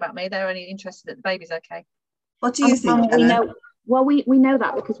don't care about me. They're only interested that the baby's okay. What do you think, Jenna? We know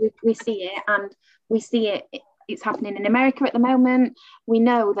that because we see it, and we see it. It's happening in America at the moment. We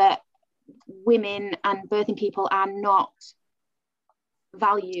know that women and birthing people are not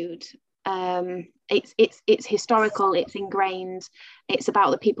valued. It's historical, it's ingrained, it's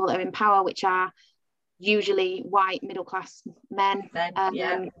about the people that are in power, which are usually white middle class men,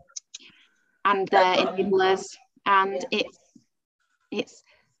 and their enablers, and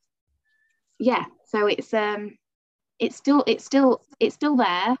so it's still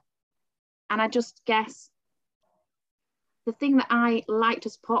there. And I just guess the thing that I like to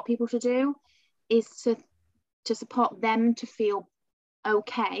support people to do is to support them to feel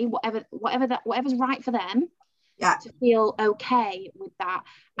okay, whatever's right for them, to feel okay with that,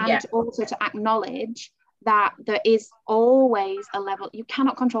 and also to acknowledge that there is always a level. You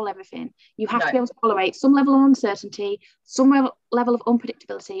cannot control everything. You have to be able to tolerate some level of uncertainty, some level of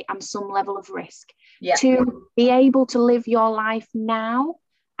unpredictability, and some level of risk to be able to live your life now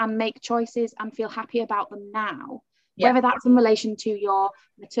and make choices and feel happy about them now. Whether that's in relation to your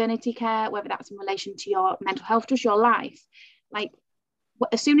maternity care, whether that's in relation to your mental health, just your life. Like,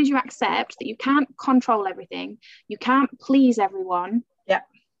 as soon as you accept that you can't control everything, you can't please everyone,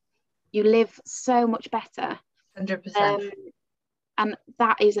 you live so much better. 100%. And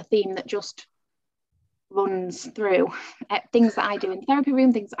that is a theme that just runs through things that I do in the therapy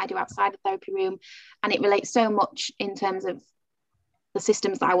room, things that I do outside the therapy room, and it relates so much in terms of the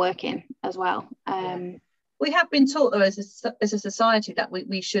systems that I work in as well. We have been taught, though, as a society, that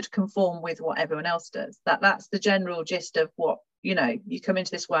we should conform with what everyone else does. That's the general gist of what, you come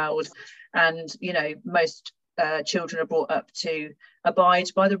into this world, and most children are brought up to abide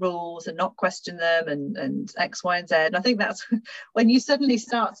by the rules and not question them, and X, Y, and Z. And I think that's when you suddenly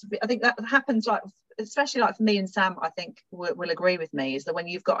start to be, I think that happens, like, especially like for me and Sam, I think will agree with me, is that when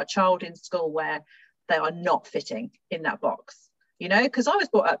you've got a child in school where they are not fitting in that box, because I was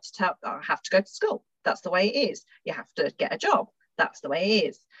brought up to tell, I have to go to school. That's the way it is. You have to get a job. That's the way it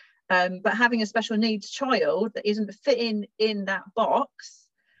is. But having a special needs child that isn't fitting in that box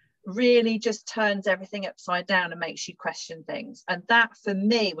really just turns everything upside down and makes you question things. And that, for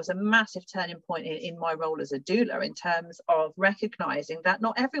me, was a massive turning point in my role as a doula, in terms of recognizing that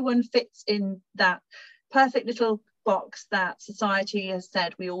not everyone fits in that perfect little box that society has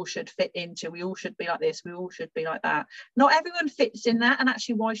said we all should fit into. We all should be like this. We all should be like that. Not everyone fits in that. And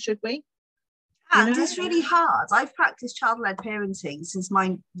actually, why should we? And it's really hard. I've practiced child-led parenting since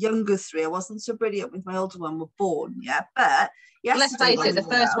my younger three. I wasn't so brilliant with my older one were born, but let's face it, the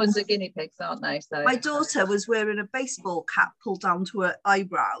first ones are guinea pigs, aren't they? So my daughter was wearing a baseball cap pulled down to her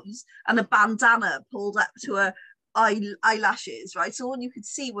eyebrows and a bandana pulled up to her eyelashes, right? So all you could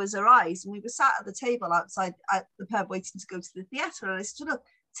see was her eyes. And we were sat at the table outside at the pub waiting to go to the theatre, and I said, look,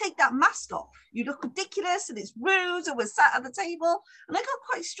 take that mask off. You look ridiculous and it's rude. And we're sat at the table, and I got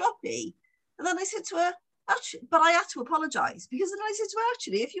quite stroppy. And then I said to her, actually, but I had to apologise, because then I said to her,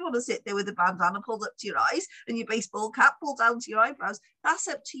 actually, if you want to sit there with a bandana pulled up to your eyes and your baseball cap pulled down to your eyebrows, that's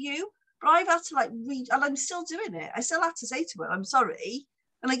up to you. But I've had to read, and I'm still doing it. I still had to say to her, I'm sorry.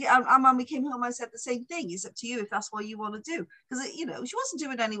 And when we came home, I said the same thing. It's up to you if that's what you want to do. Because, she wasn't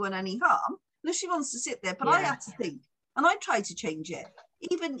doing anyone any harm. And if she wants to sit there, but I had to think. And I tried to change it.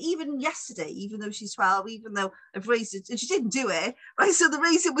 Even yesterday, even though she's 12, even though I've raised it, and she didn't do it, right? So the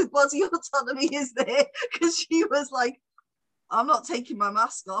reason with body autonomy is there, because she was like, I'm not taking my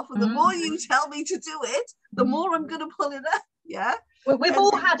mask off. And the more you tell me to do it, the more I'm going to pull it up. Yeah. Well, we've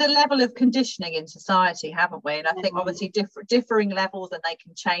all had a level of conditioning in society, haven't we? And I think obviously differing levels, and they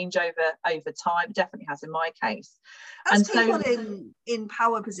can change over time. It definitely has in my case. As people in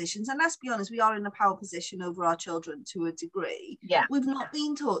power positions, and let's be honest, we are in a power position over our children to a degree. Yeah. We've not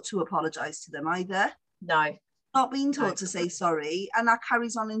been taught to apologise to them either. No. Not being taught to say sorry, and that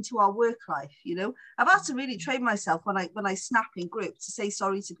carries on into our work life. You know, I've had to really train myself when I snap in groups to say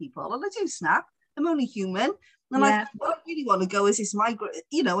sorry to people, and I do snap. I'm only human, and what I really want to go is it's my group,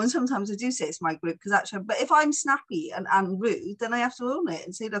 you know. And sometimes I do say it's my group because actually, but if I'm snappy and rude, then I have to own it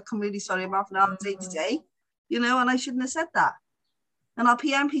and say, look, I'm really sorry, I'm having a hard day today, you know, and I shouldn't have said that. And I'll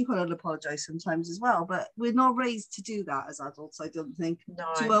PM people and apologise sometimes as well, but we're not raised to do that as adults, I don't think.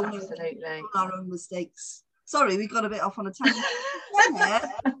 No, to own our own mistakes. Sorry, we got a bit off on a tangent. Jenna,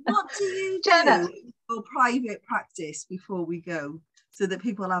 what do you do for private practice before we go, so that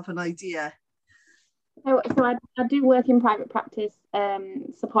people have an idea? So I do work in private practice,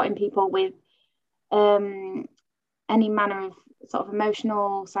 supporting people with any manner of sort of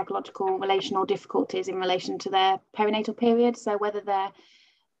emotional, psychological, relational difficulties in relation to their perinatal period. So whether they're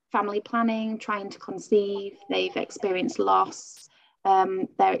family planning, trying to conceive, they've experienced loss,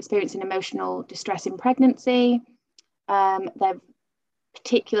 they're experiencing emotional distress in pregnancy, they're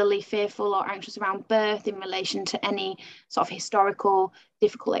particularly fearful or anxious around birth in relation to any sort of historical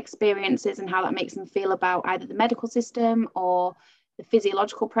difficult experiences and how that makes them feel about either the medical system or the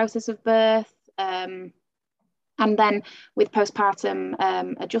physiological process of birth. And then with postpartum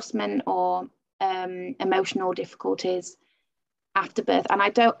adjustment or emotional difficulties after birth. And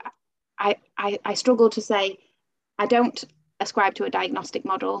I struggle to say, I don't ascribe to a diagnostic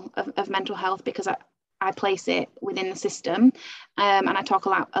model of mental health, because I place it within the system, and I talk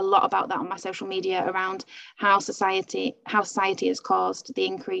a lot about that on my social media around how society has caused the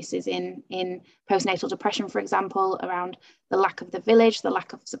increases in postnatal depression, for example, around the lack of the village, the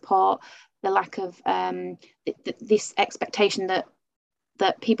lack of support, the lack of this expectation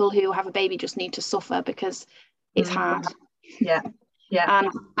that people who have a baby just need to suffer because it's hard. Yeah.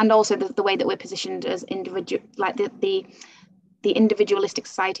 And also the way that we're positioned as individual, like the individualistic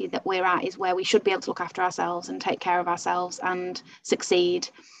society that we're at is where we should be able to look after ourselves and take care of ourselves and succeed.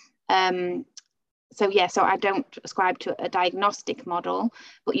 So I don't ascribe to a diagnostic model,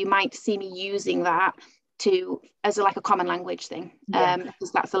 but you might see me using that as like a common language thing,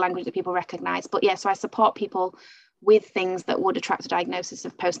 because that's the language that people recognize. But so I support people with things that would attract a diagnosis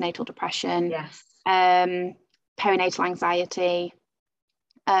of postnatal depression, perinatal anxiety,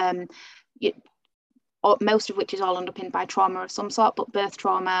 most of which is all underpinned by trauma of some sort, but birth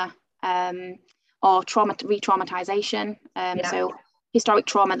trauma or re-traumatization. So historic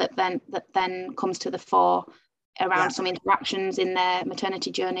trauma that then comes to the fore around some interactions in their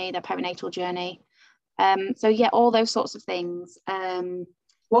maternity journey, their perinatal journey. All those sorts of things.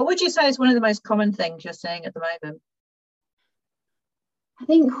 What would you say is one of the most common things you're seeing at the moment? I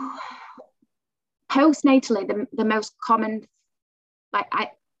think postnatally, the most common,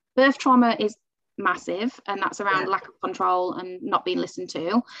 birth trauma is massive, and that's around lack of control and not being listened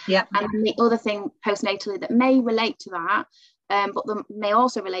to. And the other thing postnatally that may relate to that, but may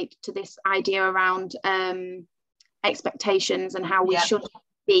also relate to this idea around expectations and how we should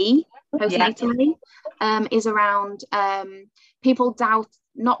be postnatally, is around people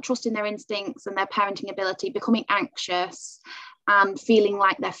not trusting their instincts and their parenting ability, becoming anxious and feeling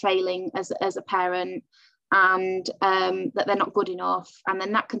like they're failing as a parent, and that they're not good enough, and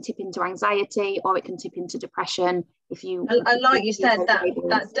then that can tip into anxiety, or it can tip into depression. And like you said,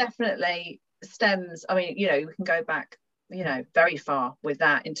 that definitely stems, I mean, we can go back, very far with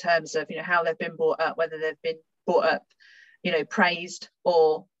that in terms of, how they've been brought up, whether they've been brought up, praised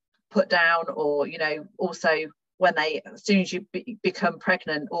or put down, or, also when as soon as you become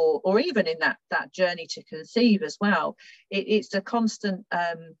pregnant, or even in that journey to conceive as well, it's a constant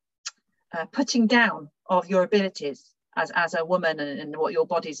putting down of your abilities as a woman and what your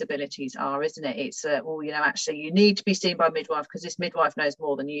body's abilities are, isn't it? It's actually you need to be seen by a midwife because this midwife knows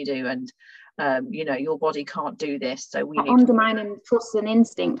more than you do, and your body can't do this, so we need undermining trust and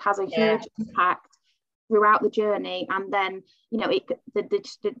instinct has a huge impact throughout the journey. And then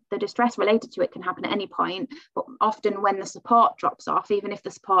the distress related to it can happen at any point, but often when the support drops off, even if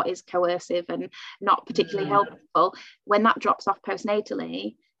the support is coercive and not particularly helpful, when that drops off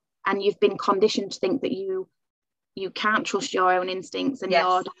postnatally and you've been conditioned to think that you can't trust your own instincts and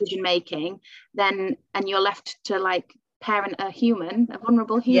your decision making, then and you're left to parent a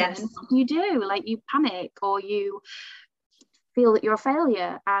vulnerable human, what do? You panic, or you feel that you're a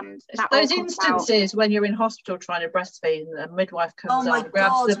failure. And it's those instances when you're in hospital trying to breastfeed and the midwife comes on,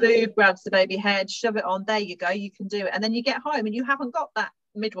 grabs the boob, grabs the baby head, shove it on, there you go, you can do it, and then you get home and you haven't got that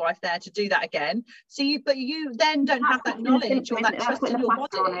midwife there to do that again, so you then don't have that knowledge or that trust in your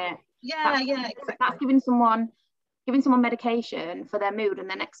body. Exactly. That's giving someone medication for their mood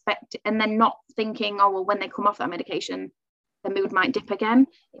and then not thinking, oh well, when they come off that medication their mood might dip again.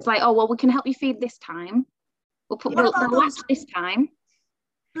 It's like, oh well, we can help you feed this time, we'll put the latch this time.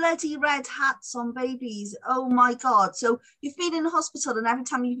 Bloody red hats on babies, oh my god. So you've been in a hospital and every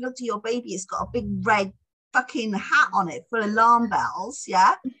time you've looked at your baby it's got a big red fucking hat on it for alarm bells,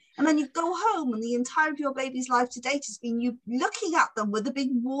 yeah? And then you go home and the entire of your baby's life to date has been you looking at them with a big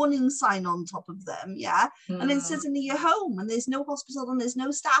warning sign on top of them, yeah? And then suddenly you're home and there's no hospital and there's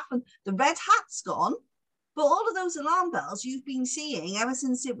no staff and the red hat's gone, but all of those alarm bells you've been seeing ever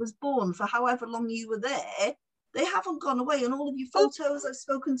since it was born for however long you were there, they haven't gone away. And all of your photos, I've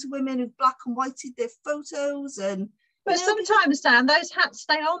spoken to women who've black and whited their photos, and but sometimes, Sam, those hats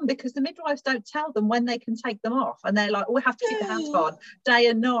stay on because the midwives don't tell them when they can take them off, and they're like, we have to keep the hats on day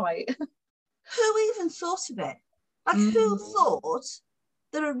and night. Who even thought of it? Like, who thought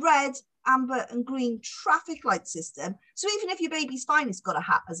that a red, amber and green traffic light system, so even if your baby's fine, it's got a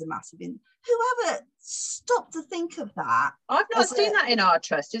hat as a massive whoever stopped to think of that? I've not seen that in our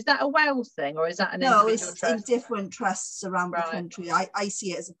trust. Is that a Wales thing or is that an individual trust? No, it's in different trusts around the country. I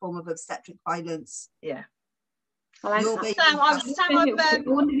see it as a form of obstetric violence. Yeah. Well, I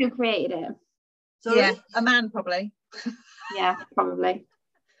wonder who created it. Sorry? Yeah, a man probably. Yeah, probably.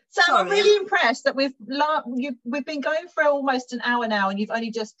 Sam, I'm really impressed that we've been going for almost an hour now and you've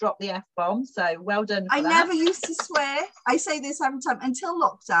only just dropped the F-bomb, so well done for that. Never used to swear. I say this every time. Until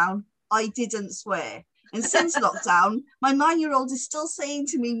lockdown, I didn't swear. And since lockdown, my 9-year-old is still saying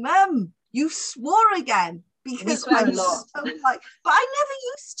to me, Mum, you swore again. Because I'm so like, but I never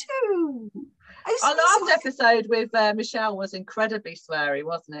used to. Our last episode with Michelle was incredibly sweary,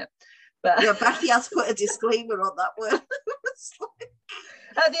 wasn't it? But yeah, Becky has put a disclaimer on that word.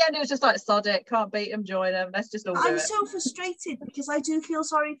 At the end, it was just like, sod it, can't beat them, join them. Let's just all do it. I'm so frustrated because I do feel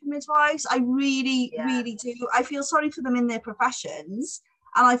sorry for midwives. I really, really do. I feel sorry for them in their professions,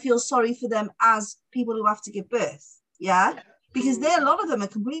 and I feel sorry for them as people who have to give birth. Yeah. Because a lot of them are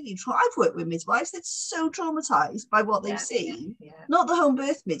completely I've worked with midwives that's so traumatized by what they've seen. Not the home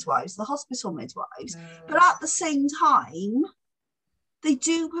birth midwives, the hospital midwives, but at the same time they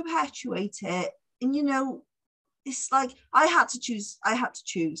do perpetuate it. And you know, it's like I had to choose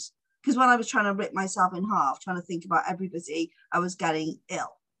because when I was trying to rip myself in half trying to think about everybody, I was getting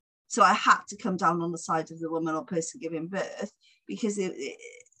ill, so I had to come down on the side of the woman or person giving birth because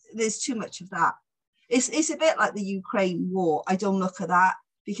there's too much of that. It's a bit like the Ukraine war. I don't look at that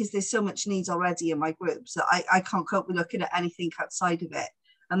because there's so much needs already in my group, so I can't cope with looking at anything outside of it.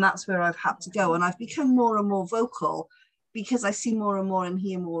 And that's where I've had to go. And I've become more and more vocal because I see more and more and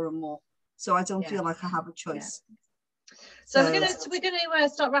hear more and more. So I don't feel like I have a choice. Yeah. So we're gonna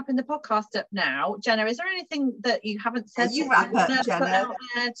start wrapping the podcast up now. Jenna, is there anything that you haven't said you wrap up, Jenna, put out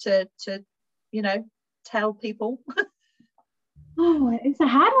there to tell people? Oh, it's a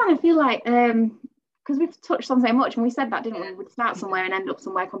hard one. I feel like because we've touched on so much, and we said that, didn't we? We'd start somewhere and end up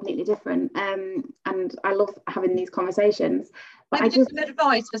somewhere completely different. And I love having these conversations. But maybe just some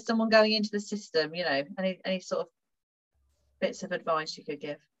advice for someone going into the system, any sort of bits of advice you could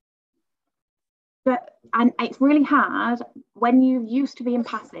give. And it's really hard when you're used to being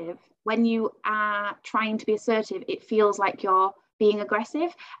passive, when you are trying to be assertive, it feels like you're being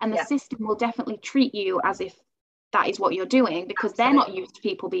aggressive, and the system will definitely treat you as if that is what you're doing because they're not used to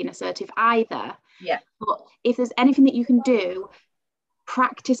people being assertive either. Yeah. But if there's anything that you can do,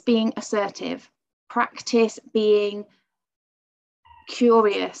 practice being assertive, practice being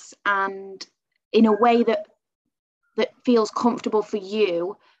curious and in a way that feels comfortable for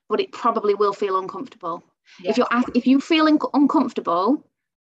you, but it probably will feel uncomfortable. Yeah. If you feel uncomfortable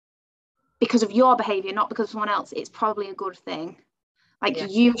because of your behavior, not because of someone else, it's probably a good thing. Like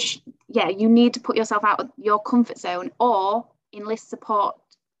you need to put yourself out of your comfort zone or enlist support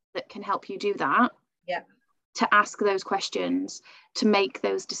that can help you do that. Yeah. To ask those questions, to make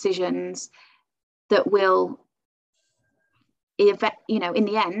those decisions that will, in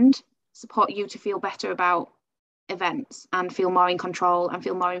the end, support you to feel better about events and feel more in control and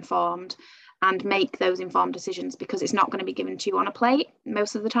feel more informed and make those informed decisions, because it's not going to be given to you on a plate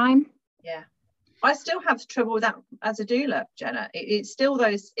most of the time. Yeah. I still have trouble with that as a doula, Jenna. It's still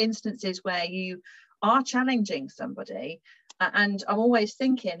those instances where you are challenging somebody And I'm always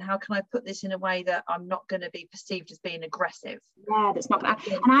thinking, how can I put this in a way that I'm not going to be perceived as being aggressive? Yeah, that's not.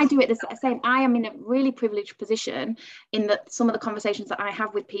 And I do it the same. I am in a really privileged position in that some of the conversations that I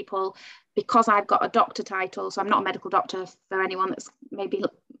have with people, because I've got a doctor title, so I'm not a medical doctor for anyone that's maybe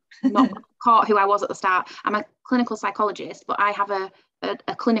not caught who I was at the start. I'm a clinical psychologist, but I have a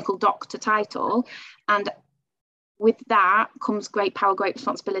clinical doctor title, and with that comes great power, great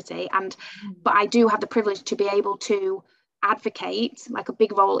responsibility. But I do have the privilege to be able to advocate. Like, a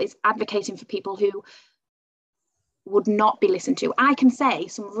big role is advocating for people who would not be listened to. I can say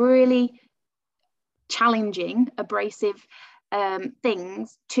some really challenging, abrasive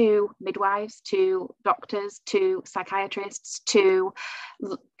things to midwives, to doctors, to psychiatrists, to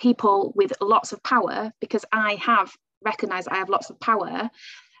people with lots of power, because I have recognized I have lots of power.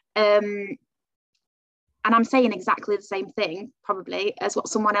 And I'm saying exactly the same thing probably as what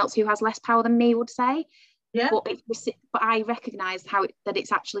someone else who has less power than me would say. Yeah. But I recognise that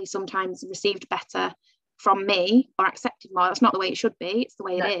it's actually sometimes received better from me, or accepted more. That's not the way it should be. It's the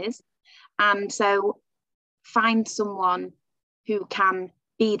way it is. And so find someone who can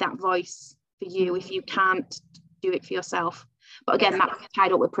be that voice for you if you can't do it for yourself. But again, that's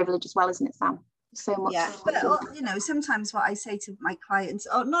tied up with privilege as well, isn't it, Sam? So much. Yeah, but you know, sometimes what I say to my clients,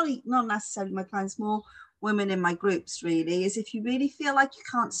 or not necessarily my clients, more women in my groups really, is if you really feel like you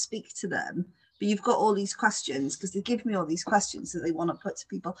can't speak to them, but you've got all these questions, because they give me all these questions that they want to put to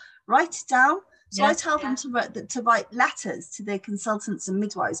people, write it down. So I tell them to write letters to their consultants and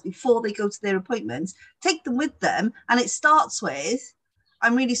midwives before they go to their appointments, take them with them, and it starts with,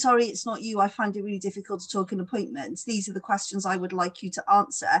 I'm really sorry it's not you. I find it really difficult to talk in appointments. These are the questions I would like you to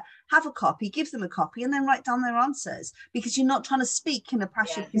answer. Have a copy, give them a copy, and then write down their answers, because you're not trying to speak in a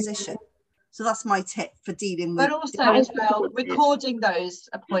passive position. So that's my tip for dealing with. But also as well, recording those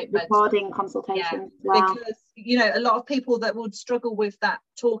appointments. Recording consultations. Yeah, because, you know, a lot of people that would struggle with that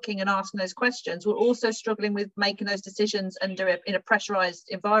talking and asking those questions were also struggling with making those decisions in a pressurized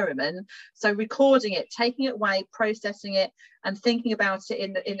environment. So recording it, taking it away, processing it, and thinking about it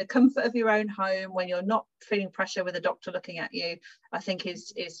in the comfort of your own home when you're not feeling pressure with a doctor looking at you, I think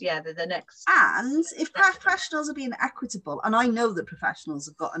is the next. And if professionals are being equitable, and I know that professionals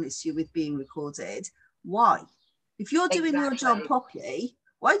have got an issue with being recorded, why? If you're doing your job properly,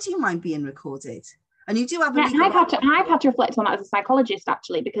 why do you mind being recorded? And you do have a legal... I've had to reflect on that as a psychologist,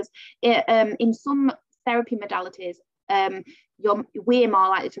 actually, because in some therapy modalities, we're more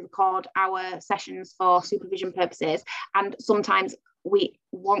likely to record our sessions for supervision purposes, and sometimes we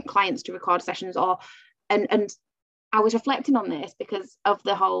want clients to record sessions, and I was reflecting on this because of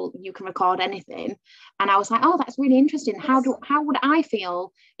the whole you can record anything, and I was like, oh, that's really interesting. How would I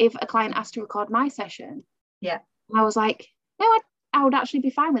feel if a client asked to record my session? Yeah. And I was like, no, I would actually be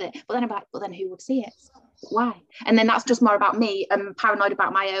fine with it. But then I'm like, well, then who would see it? Why? And then that's just more about me. I'm paranoid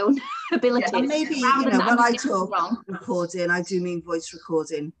about my own abilities. And maybe, you know, when I talk recording, I do mean voice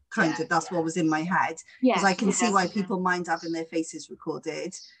recording, kind of. That's what was in my head. Because I can see why people mind having their faces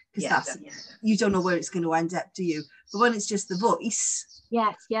recorded. Because you don't know where it's going to end up, do you? But when it's just the voice,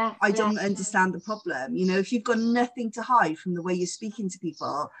 I don't understand the problem. You know, if you've got nothing to hide from the way you're speaking to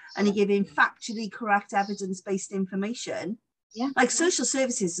people and you're giving factually correct evidence-based information, like social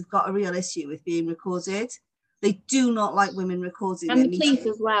services have got a real issue with being recorded. They do not like women recording. And the police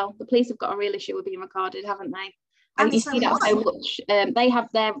as well. The police have got a real issue with being recorded, haven't they? And you see that so much. They have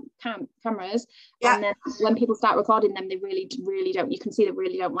their cameras, and then when people start recording them, they really don't. You can see they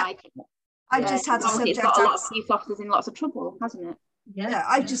really don't like it. I've just had a subject. It's got a lot of police officers in lots of trouble, hasn't it? Yeah,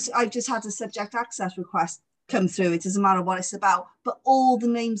 I've just had a subject access request come through. It doesn't matter what it's about, but all the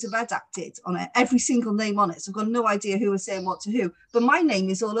names are redacted on it, every single name on it. So I've got no idea who is saying what to who, but my name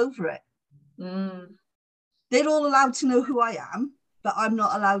is all over it. They're all allowed to know who I am, but I'm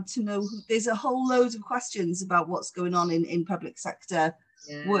not allowed to know who. There's a whole load of questions about what's going on in public sector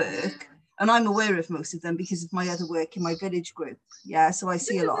work, and I'm aware of most of them because of my other work in my village group. So I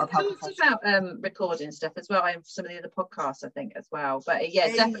see a lot of how about recording stuff as well in some of the other podcasts, I think, as well. But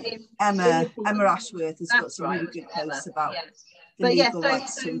definitely Emma Ashworth has got some really good posts about the legal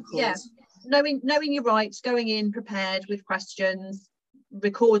rights to record. Knowing your rights, going in prepared with questions,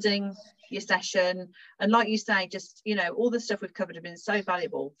 recording your session, and like you say, just, you know, all the stuff we've covered have been so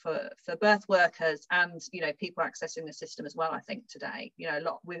valuable for birth workers and, you know, people accessing the system as well. I think today, you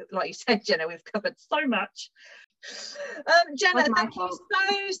know, like you said, Jenna, we've covered so much. Jenna, thank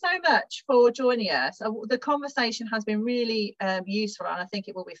you so much for joining us. The conversation has been really useful, and I think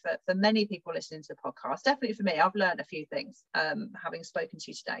it will be for many people listening to the podcast. Definitely for me, I've learned a few things having spoken to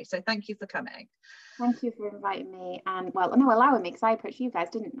you today, so thank you for coming. Thank you for inviting me, and allowing me, because I approached you guys,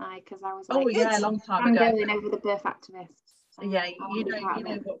 didn't I? Because I was like, a long time ago, going over the birth activists. Yeah, you know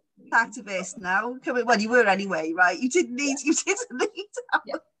what. Activist now. Well, you were anyway, right? You didn't need. You didn't need.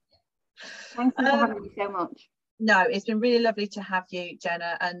 Yeah. Thank you for having me so much. No, it's been really lovely to have you,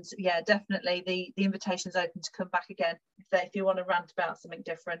 Jenna, and yeah, definitely the invitation's open to come back again if you want to rant about something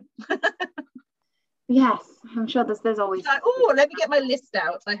different. Yes, I'm sure there's always. Oh, let me get my list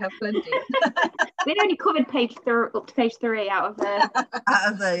out. I have plenty. We only covered up to page 3 out of the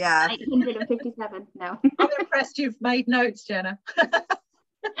 857. No. I'm impressed you've made notes, Jenna.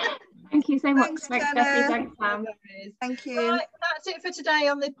 Thank you so much. Thanks, Jenna. Thanks, Sam. Thank you. Right, that's it for today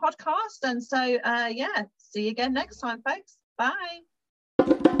on the podcast. And so, yeah, see you again next time, folks. Bye.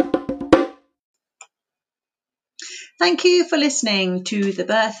 Thank you for listening to the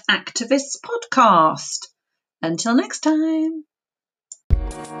Birth Activists podcast. Until next time.